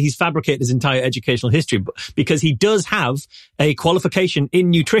say that he's fabricated his entire educational history, but because he does have a qualification in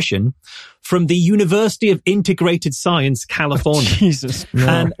nutrition from the University of Integrated Science, California. Jesus.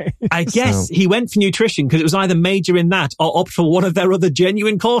 And I guess he went for nutrition because it was either major in that or opt for one of their other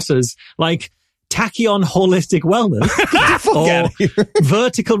genuine courses, like Tachyon Holistic Wellness, or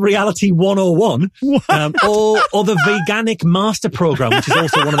Vertical Reality 101, or the Veganic Master Program, which is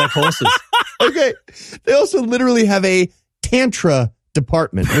also one of their courses. Okay. They also literally have a Tantra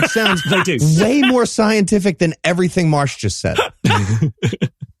department, which sounds way more scientific than everything Marsh just said.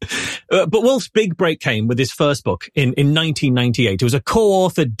 But Wolfe's big break came with his first book in 1998. It was a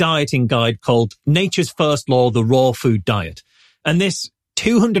co-authored dieting guide called Nature's First Law, The Raw Food Diet. And this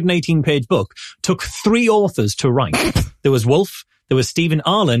 218-page book took 3 authors to write. There was Wolfe, there was Stephen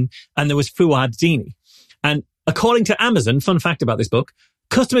Arlen, and there was Fuad Dini. And according to Amazon, fun fact about this book,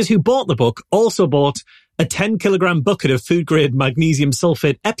 customers who bought the book also bought a 10-kilogram bucket of food-grade magnesium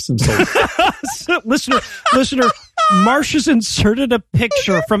sulfate Epsom salt. Listener, Marsh has inserted a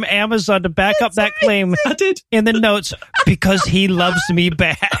picture from Amazon to back up that claim. I did. In the notes, because he loves me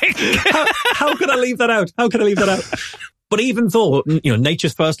back. How could I leave that out? But even though,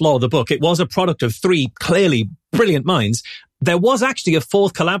 Nature's First Law, the book, it was a product of 3 clearly brilliant minds, there was actually a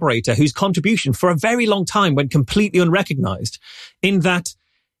 4th collaborator whose contribution for a very long time went completely unrecognized, in that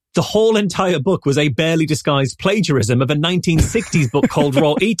the whole entire book was a barely disguised plagiarism of a 1960s book called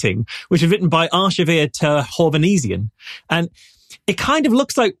Raw Eating, which was written by Archivir Terhovanesian. And it kind of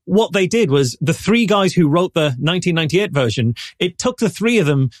looks like what they did was the 3 guys who wrote the 1998 version, it took the 3 of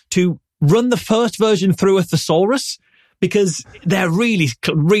them to run the first version through a thesaurus, because they're really,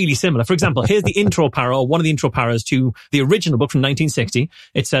 really similar. For example, here's the intro para, or one of the intro paras to the original book from 1960.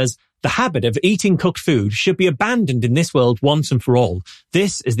 It says, "The habit of eating cooked food should be abandoned in this world once and for all.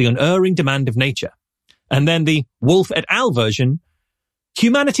 This is the unerring demand of nature." And then the Wolfe et al. Version,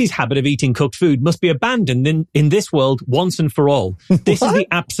 "Humanity's habit of eating cooked food must be abandoned in this world once and for all. This is the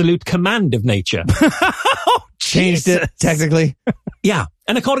absolute command of nature." Changed it, technically. Yeah.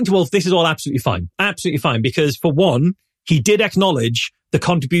 And according to Wolfe, this is all absolutely fine. Absolutely fine. Because for one, he did acknowledge the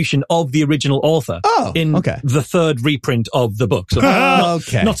contribution of the original author in the third reprint of the book. So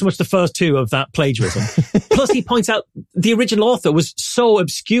not so much the first two of that plagiarism. Plus, he points out the original author was so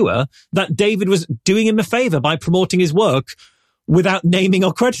obscure that David was doing him a favor by promoting his work without naming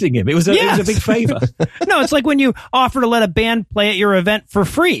or crediting him. It was a big favor. No, it's like when you offer to let a band play at your event for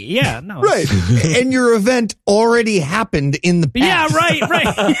free. Yeah, no. Right. And your event already happened in the past. Yeah,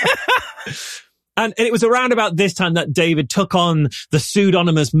 right. And it was around about this time that David took on the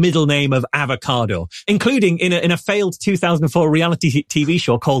pseudonymous middle name of Avocado, including in a failed 2004 reality TV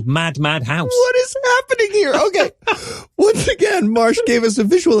show called Mad Mad House. What is happening here? Okay. Once again, Marsh gave us a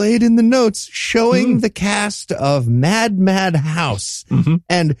visual aid in the notes showing the cast of Mad Mad House. Mm-hmm.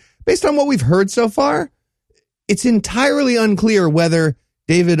 And based on what we've heard so far, it's entirely unclear whether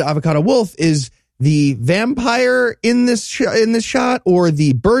David Avocado Wolfe is the vampire in this shot, or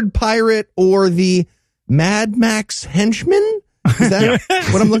the bird pirate, or the Mad Max henchman. Is that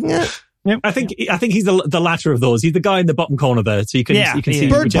what I'm looking at? Yep. I think he's the latter of those. He's the guy in the bottom corner there, so you can see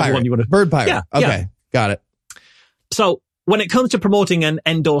bird whichever pirate. One you want to. Bird pirate. Yeah. Okay, got it. So when it comes to promoting and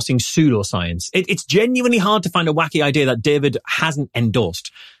endorsing pseudoscience, it's genuinely hard to find a wacky idea that David hasn't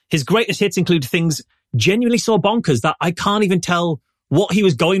endorsed. His greatest hits include things genuinely so bonkers that I can't even tell what he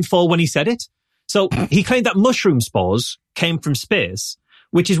was going for when he said it. So he claimed that mushroom spores came from space,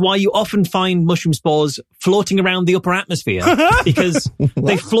 which is why you often find mushroom spores floating around the upper atmosphere, because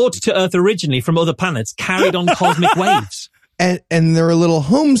they floated to Earth originally from other planets, carried on cosmic waves. And they're a little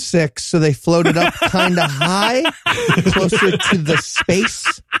homesick, so they floated up kind of high, closer to the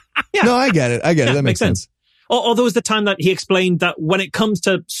space. Yeah. No, I get it. That makes sense. Or there was the time that he explained that when it comes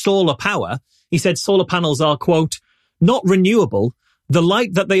to solar power, he said solar panels are, quote, "not renewable. The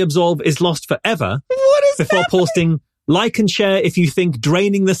light that they absorb is lost forever." What is before posting, "Like and share if you think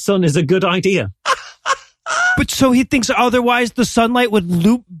draining the sun is a good idea." But so he thinks otherwise the sunlight would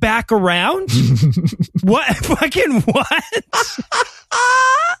loop back around? What? Fucking what?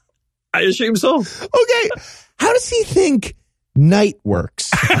 I assume so. Okay. How does he think night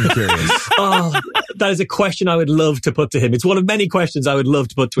works? I'm curious. That is a question I would love to put to him. It's one of many questions I would love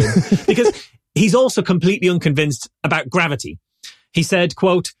to put to him, because he's also completely unconvinced about gravity. He said,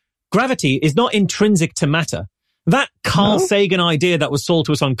 quote, "Gravity is not intrinsic to matter. That Carl Sagan idea that was sold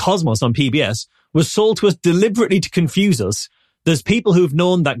to us on Cosmos on PBS was sold to us deliberately to confuse us. There's people who've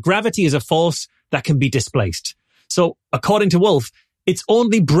known that gravity is a force that can be displaced." So according to Wolfe, it's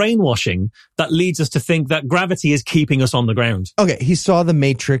only brainwashing that leads us to think that gravity is keeping us on the ground. Okay, he saw The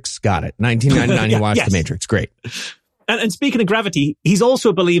Matrix. Got it. 1999, he watched The Matrix. Great. And speaking of gravity, he's also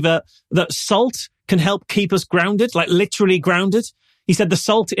a believer that salt can help keep us grounded, like literally grounded. He said the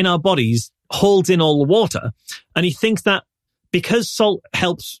salt in our bodies holds in all the water. And he thinks that because salt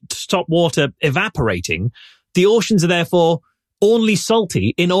helps to stop water evaporating, the oceans are therefore only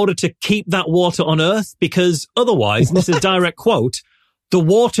salty in order to keep that water on Earth, because otherwise, and this is a direct quote, the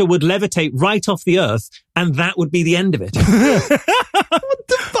water would levitate right off the Earth, and that would be the end of it. What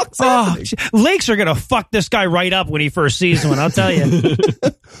the fuck's happening? Lakes are going to fuck this guy right up when he first sees one, I'll tell you.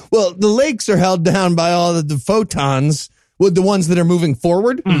 Well, the lakes are held down by all of the photons, with the ones that are moving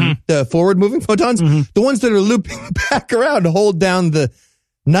forward, the forward-moving photons. The ones that are looping back around hold down the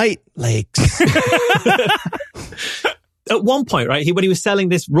night lakes. At one point, right, when he was selling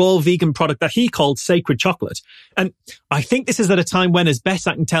this raw vegan product that he called Sacred Chocolate, and I think this is at a time when, as best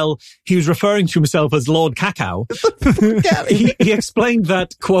I can tell, he was referring to himself as Lord Cacao. He explained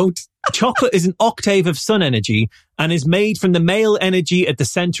that, quote, "Chocolate is an octave of sun energy and is made from the male energy at the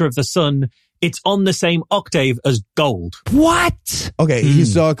center of the sun. It's on the same octave as gold." What? Okay, he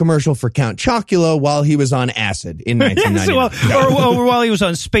saw a commercial for Count Chocula while he was on acid in 1999. or while he was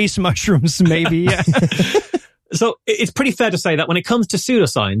on space mushrooms, maybe. Yeah. So it's pretty fair to say that when it comes to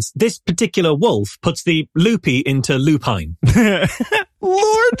pseudoscience, this particular Wolfe puts the loopy into lupine.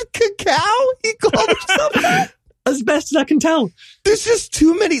 Lord Cacao? He called himself? As best as I can tell. There's just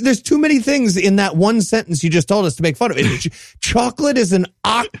there's too many things in that one sentence you just told us to make fun of it. Chocolate is an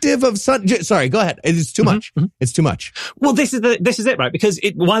octave of sun. Sorry, go ahead. It's too much. It's too much. Well, this is it, right? Because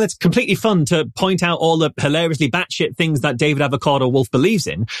while it's completely fun to point out all the hilariously batshit things that David Avocado Wolfe believes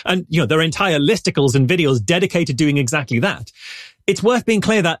in, and, you know, there are entire listicles and videos dedicated to doing exactly that, it's worth being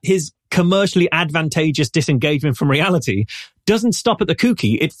clear that his commercially advantageous disengagement from reality doesn't stop at the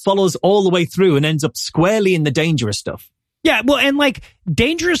kooky. It follows all the way through and ends up squarely in the dangerous stuff. Yeah, well, and like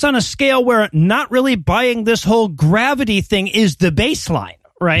dangerous on a scale where not really buying this whole gravity thing is the baseline,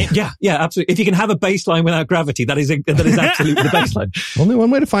 right? Yeah, absolutely. If you can have a baseline without gravity, that is absolutely the baseline. Only one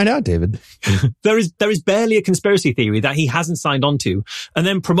way to find out, David. There is barely a conspiracy theory that he hasn't signed on to and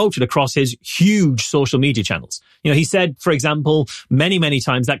then promoted across his huge social media channels. You know, he said, for example, many, many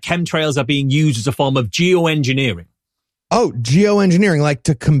times that chemtrails are being used as a form of geoengineering. Oh, geoengineering, like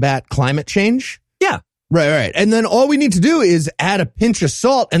to combat climate change? Yeah. Right. And then all we need to do is add a pinch of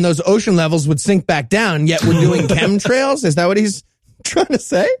salt and those ocean levels would sink back down, yet we're doing chemtrails? Is that what he's trying to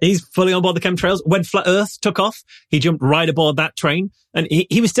say? He's fully on board the chemtrails. When Flat Earth took off, he jumped right aboard that train. And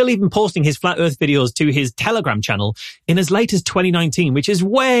he was still even posting his Flat Earth videos to his Telegram channel in as late as 2019, which is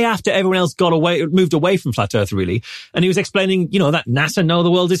way after everyone else moved away from Flat Earth, really. And he was explaining, you know, that NASA know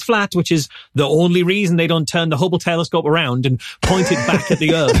the world is flat, which is the only reason they don't turn the Hubble telescope around and point it back at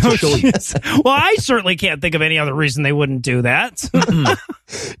the Earth to show you. Well, I certainly can't think of any other reason they wouldn't do that.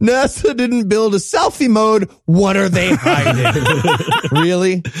 NASA didn't build a selfie mode. What are they hiding?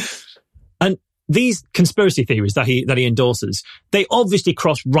 Really? And these conspiracy theories that he endorses, they obviously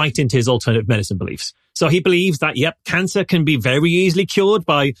cross right into his alternative medicine beliefs. So he believes that, cancer can be very easily cured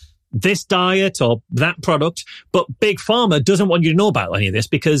by this diet or that product, but Big Pharma doesn't want you to know about any of this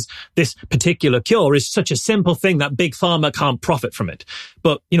because this particular cure is such a simple thing that Big Pharma can't profit from it.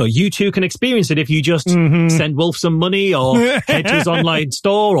 But, you know, you too can experience it if you just send Wolfe some money or head to his online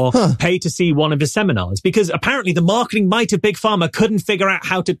store or pay to see one of his seminars. Because apparently the marketing might of Big Pharma couldn't figure out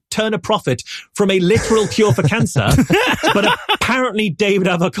how to turn a profit from a literal cure for cancer. But apparently David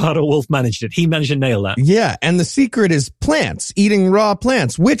Avocado Wolfe managed it. He managed to nail that. Yeah, and the secret is plants, eating raw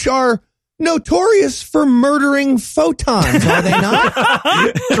plants, which are notorious for murdering photons, are they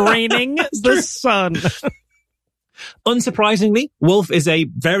not? Draining the sun. Unsurprisingly, Wolfe is a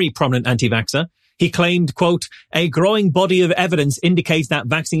very prominent anti-vaxxer. He claimed, quote, a growing body of evidence indicates that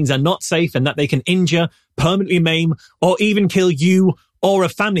vaccines are not safe and that they can injure, permanently maim, or even kill you or a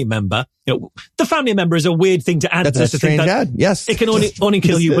family member. You know, the family member is a weird thing to add. That's a strange add. Yes. It can only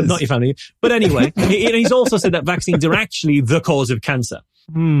kill you, but not your family. But anyway, he's also said that vaccines are actually the cause of cancer.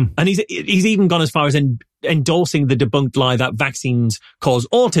 And he's even gone as far as endorsing the debunked lie that vaccines cause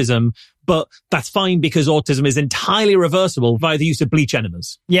autism, but that's fine because autism is entirely reversible via the use of bleach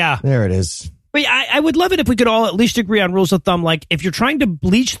enemas. Yeah. There it is. Wait, I would love it if we could all at least agree on rules of thumb, like if you're trying to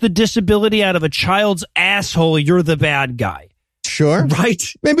bleach the disability out of a child's asshole, you're the bad guy. Sure. Right.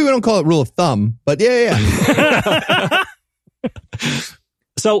 Maybe we don't call it rule of thumb, but yeah.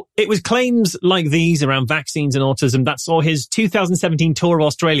 So it was claims like these around vaccines and autism that saw his 2017 tour of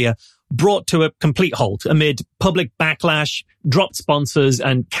Australia brought to a complete halt amid public backlash, dropped sponsors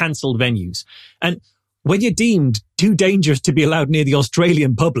and cancelled venues. And when you're deemed too dangerous to be allowed near the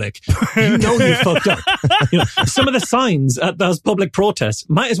Australian public, you know you fucked up. You know, some of the signs at those public protests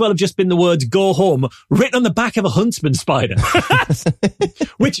might as well have just been the words "go home" written on the back of a huntsman spider.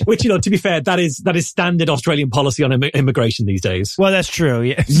 which, you know, to be fair, that is standard Australian policy on immigration these days. Well, that's true.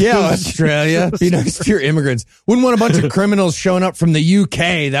 Yeah. Yeah, Australia. Be nice to your immigrants. Wouldn't want a bunch of criminals showing up from the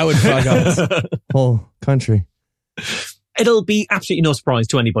UK. That would fuck up the whole country. It'll be absolutely no surprise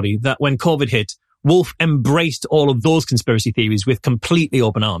to anybody that when COVID hit, Wolfe embraced all of those conspiracy theories with completely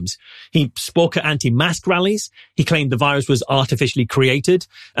open arms. He spoke at anti-mask rallies, he claimed the virus was artificially created,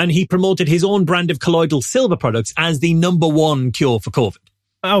 and he promoted his own brand of colloidal silver products as the #1 cure for COVID.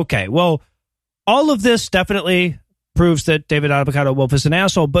 Okay, well, all of this definitely proves that David Avocado Wolfe is an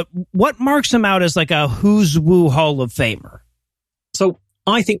asshole, but what marks him out as like a who's woo Hall of Famer? So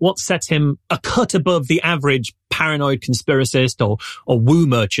I think what sets him a cut above the average paranoid conspiracist or woo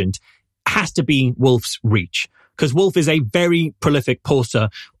merchant has to be Wolfe's reach. Because Wolfe is a very prolific poster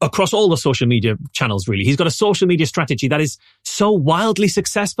across all the social media channels, really. He's got a social media strategy that is so wildly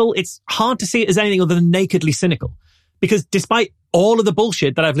successful, it's hard to see it as anything other than nakedly cynical. Because despite all of the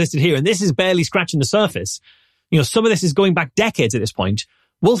bullshit that I've listed here, and this is barely scratching the surface, you know, some of this is going back decades at this point,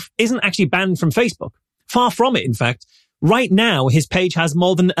 Wolfe isn't actually banned from Facebook. Far from it, in fact. Right now, his page has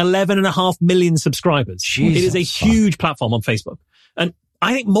more than 11.5 million subscribers. Jesus, it is a huge platform on Facebook. And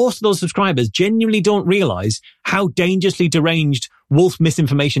I think most of those subscribers genuinely don't realize how dangerously deranged Wolfe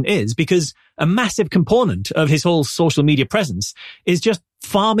misinformation is, because a massive component of his whole social media presence is just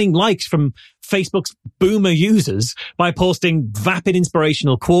farming likes from Facebook's boomer users by posting vapid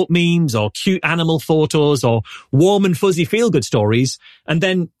inspirational quote memes or cute animal photos or warm and fuzzy feel-good stories, and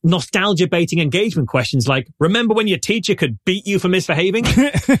then nostalgia-baiting engagement questions like, remember when your teacher could beat you for misbehaving?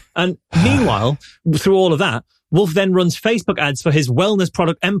 And meanwhile, through all of that, Wolfe then runs Facebook ads for his wellness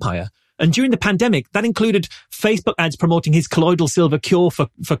product empire. And during the pandemic, that included Facebook ads promoting his colloidal silver cure for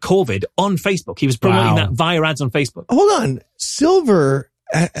COVID on Facebook. He was promoting that via ads on Facebook. Hold on. Silver,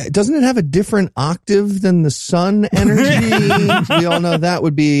 doesn't it have a different octave than the sun energy? We all know that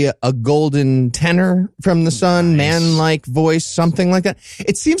would be a golden tenor from the sun, man-like voice, something like that.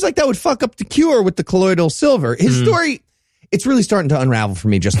 It seems like that would fuck up the cure with the colloidal silver. His story, it's really starting to unravel for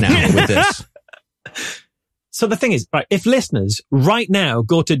me just now with this. So the thing is, right, if listeners right now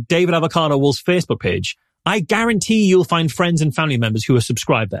go to David Avocado Wolfe's Facebook page, I guarantee you'll find friends and family members who are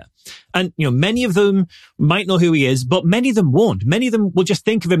subscribed there. And, many of them might know who he is, but many of them won't. Many of them will just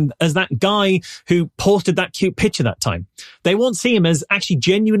think of him as that guy who posted that cute picture that time. They won't see him as actually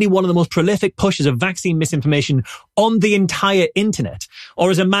genuinely one of the most prolific pushers of vaccine misinformation on the entire internet,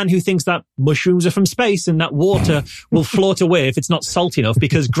 or as a man who thinks that mushrooms are from space and that water will float away if it's not salty enough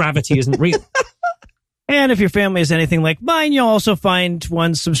because gravity isn't real. And if your family is anything like mine, you'll also find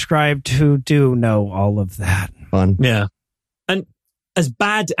ones subscribed who do know all of that. Fun. Yeah. And as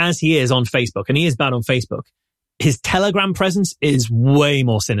bad as he is on Facebook, and he is bad on Facebook, his Telegram presence is way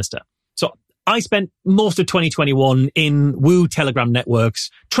more sinister. So I spent most of 2021 in woo Telegram networks,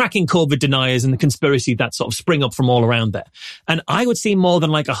 tracking COVID deniers and the conspiracy that sort of spring up from all around there. And I would see more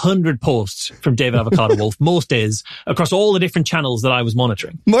than 100 posts from David Avocado Wolfe most days across all the different channels that I was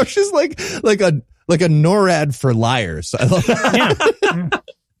monitoring. Marsh is like a NORAD for liars. I love that.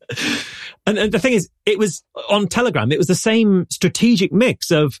 Yeah. And the thing is, it was on Telegram, it was the same strategic mix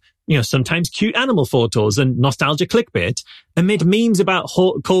of, sometimes cute animal photos and nostalgia clickbait amid memes about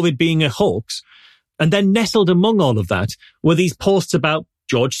COVID being a hoax. And then nestled among all of that were these posts about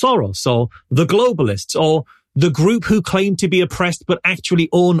George Soros or the globalists or the group who claim to be oppressed but actually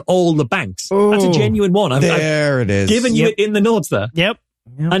own all the banks. That's a genuine one. I've it is. Given you it in the notes there. Yep.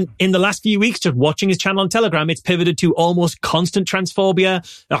 And in the last few weeks, just watching his channel on Telegram, it's pivoted to almost constant transphobia,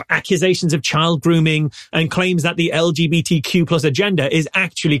 accusations of child grooming, and claims that the LGBTQ plus agenda is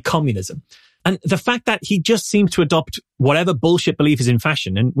actually communism. And the fact that he just seems to adopt whatever bullshit belief is in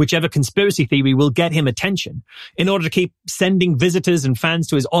fashion and whichever conspiracy theory will get him attention in order to keep sending visitors and fans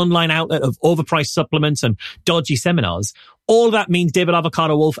to his online outlet of overpriced supplements and dodgy seminars. All that means David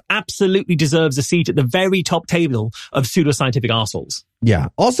Avocado Wolfe absolutely deserves a seat at the very top table of pseudoscientific arseholes. Yeah.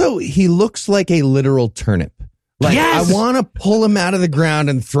 Also, he looks like a literal turnip. Yes! I want to pull him out of the ground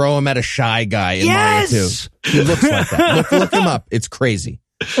and throw him at a shy guy in Mario 2. He looks like that. Look him up. It's crazy.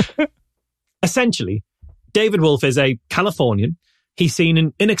 Essentially, David Wolfe is a Californian. He's seen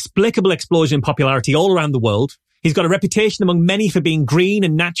an inexplicable explosion in popularity all around the world. He's got a reputation among many for being green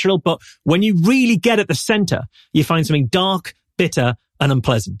and natural, but when you really get at the center, you find something dark, bitter, and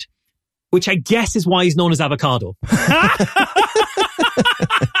unpleasant, which I guess is why he's known as Avocado.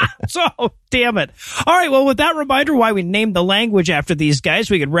 So, damn it. All right, well, with that reminder why we named the language after these guys,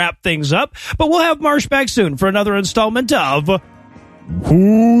 we could wrap things up, but we'll have Marsh back soon for another installment of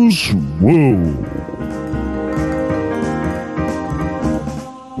Who's Woo?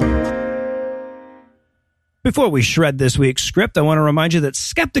 Before we shred this week's script, I want to remind you that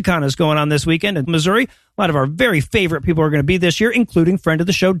Skepticon is going on this weekend in Missouri. A lot of our very favorite people are going to be this year, including friend of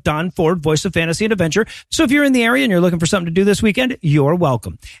the show, Don Ford, voice of Fantasy and Adventure. So if you're in the area and you're looking for something to do this weekend, you're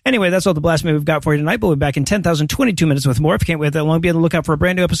welcome. Anyway, that's all the blasphemy we've got for you tonight, but we'll be back in 10,022 minutes with more. If you can't wait that long, be on the lookout for a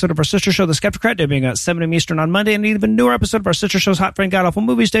brand new episode of our sister show, The Skeptocrat, debuting at 7 a.m. Eastern on Monday, and an even newer episode of our sister show's Hot Friend God Awful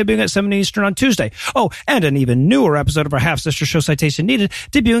Movies, debuting at 7 Eastern on Tuesday. Oh, and an even newer episode of our half-sister show, Citation Needed,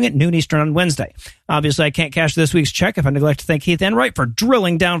 debuting at noon Eastern on Wednesday. Obviously, I can't cash this week's check if I neglect to thank Keith Enright for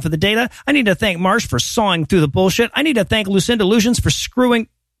drilling down for the data. I need to thank Marsh for sawing through the bullshit. I need to thank Lucinda Illusions for screwing.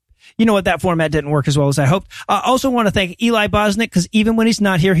 You know what? That format didn't work as well as I hoped. I also want to thank Eli Bosnick because even when he's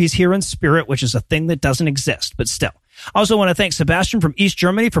not here, he's here in spirit, which is a thing that doesn't exist, but still. I also want to thank Sebastian from East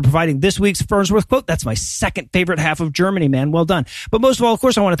Germany for providing this week's Farnsworth quote. That's my second favorite half of Germany, man. Well done. But most of all, of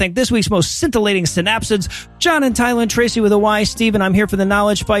course, I want to thank this week's most scintillating synapsids, John and Tylen, Tracy with a Y, Steven, I'm here for the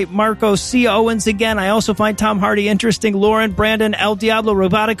knowledge fight, Marco, C. Owens again. I also find Tom Hardy interesting, Lauren, Brandon, El Diablo,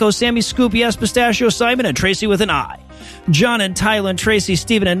 Robotico, Sammy Scoop, Yes, Pistachio, Simon, and Tracy with an I. John and Tyler and Tracy,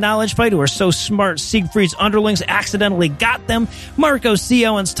 Stephen and Knowledge Fight, who are so smart Siegfried's underlings accidentally got them. Marco C.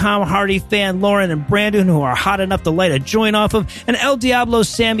 Owens, Tom Hardy, Fan Lauren, and Brandon, who are hot enough to light a joint off of. And El Diablo,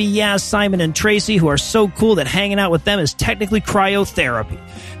 Sammy, Yaz, Simon, and Tracy, who are so cool that hanging out with them is technically cryotherapy.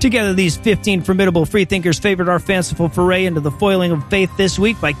 Together, these 15 formidable freethinkers favored our fanciful foray into the foiling of faith this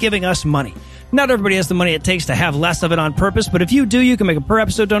week by giving us money. Not everybody has the money it takes to have less of it on purpose, but if you do, you can make a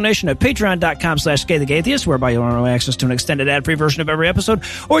per-episode donation at patreon.com/scathingatheist, whereby you'll earn access to an extended ad-free version of every episode,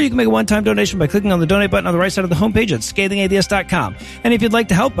 or you can make a one-time donation by clicking on the donate button on the right side of the homepage at scathingatheist.com. And if you'd like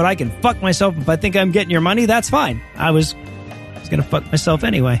to help, but I can fuck myself if I think I'm getting your money, that's fine. I was going to fuck myself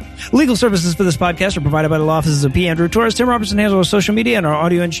anyway. Legal services for this podcast are provided by the law offices of P. Andrew Torres. Tim Robertson handles our social media, and our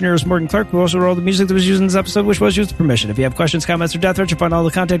audio engineer is Morgan Clark, who also wrote all the music that was used in this episode, which was used with permission. If you have questions, comments, or death threats, you'll find all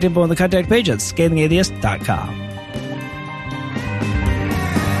the contact info on the contact page at scathingatheist.com.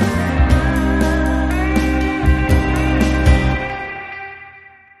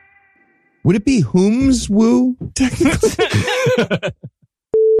 Would it be Whom's Woo, technically?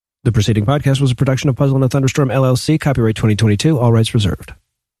 The preceding podcast was a production of Puzzle and a Thunderstorm, LLC, copyright 2022, all rights reserved.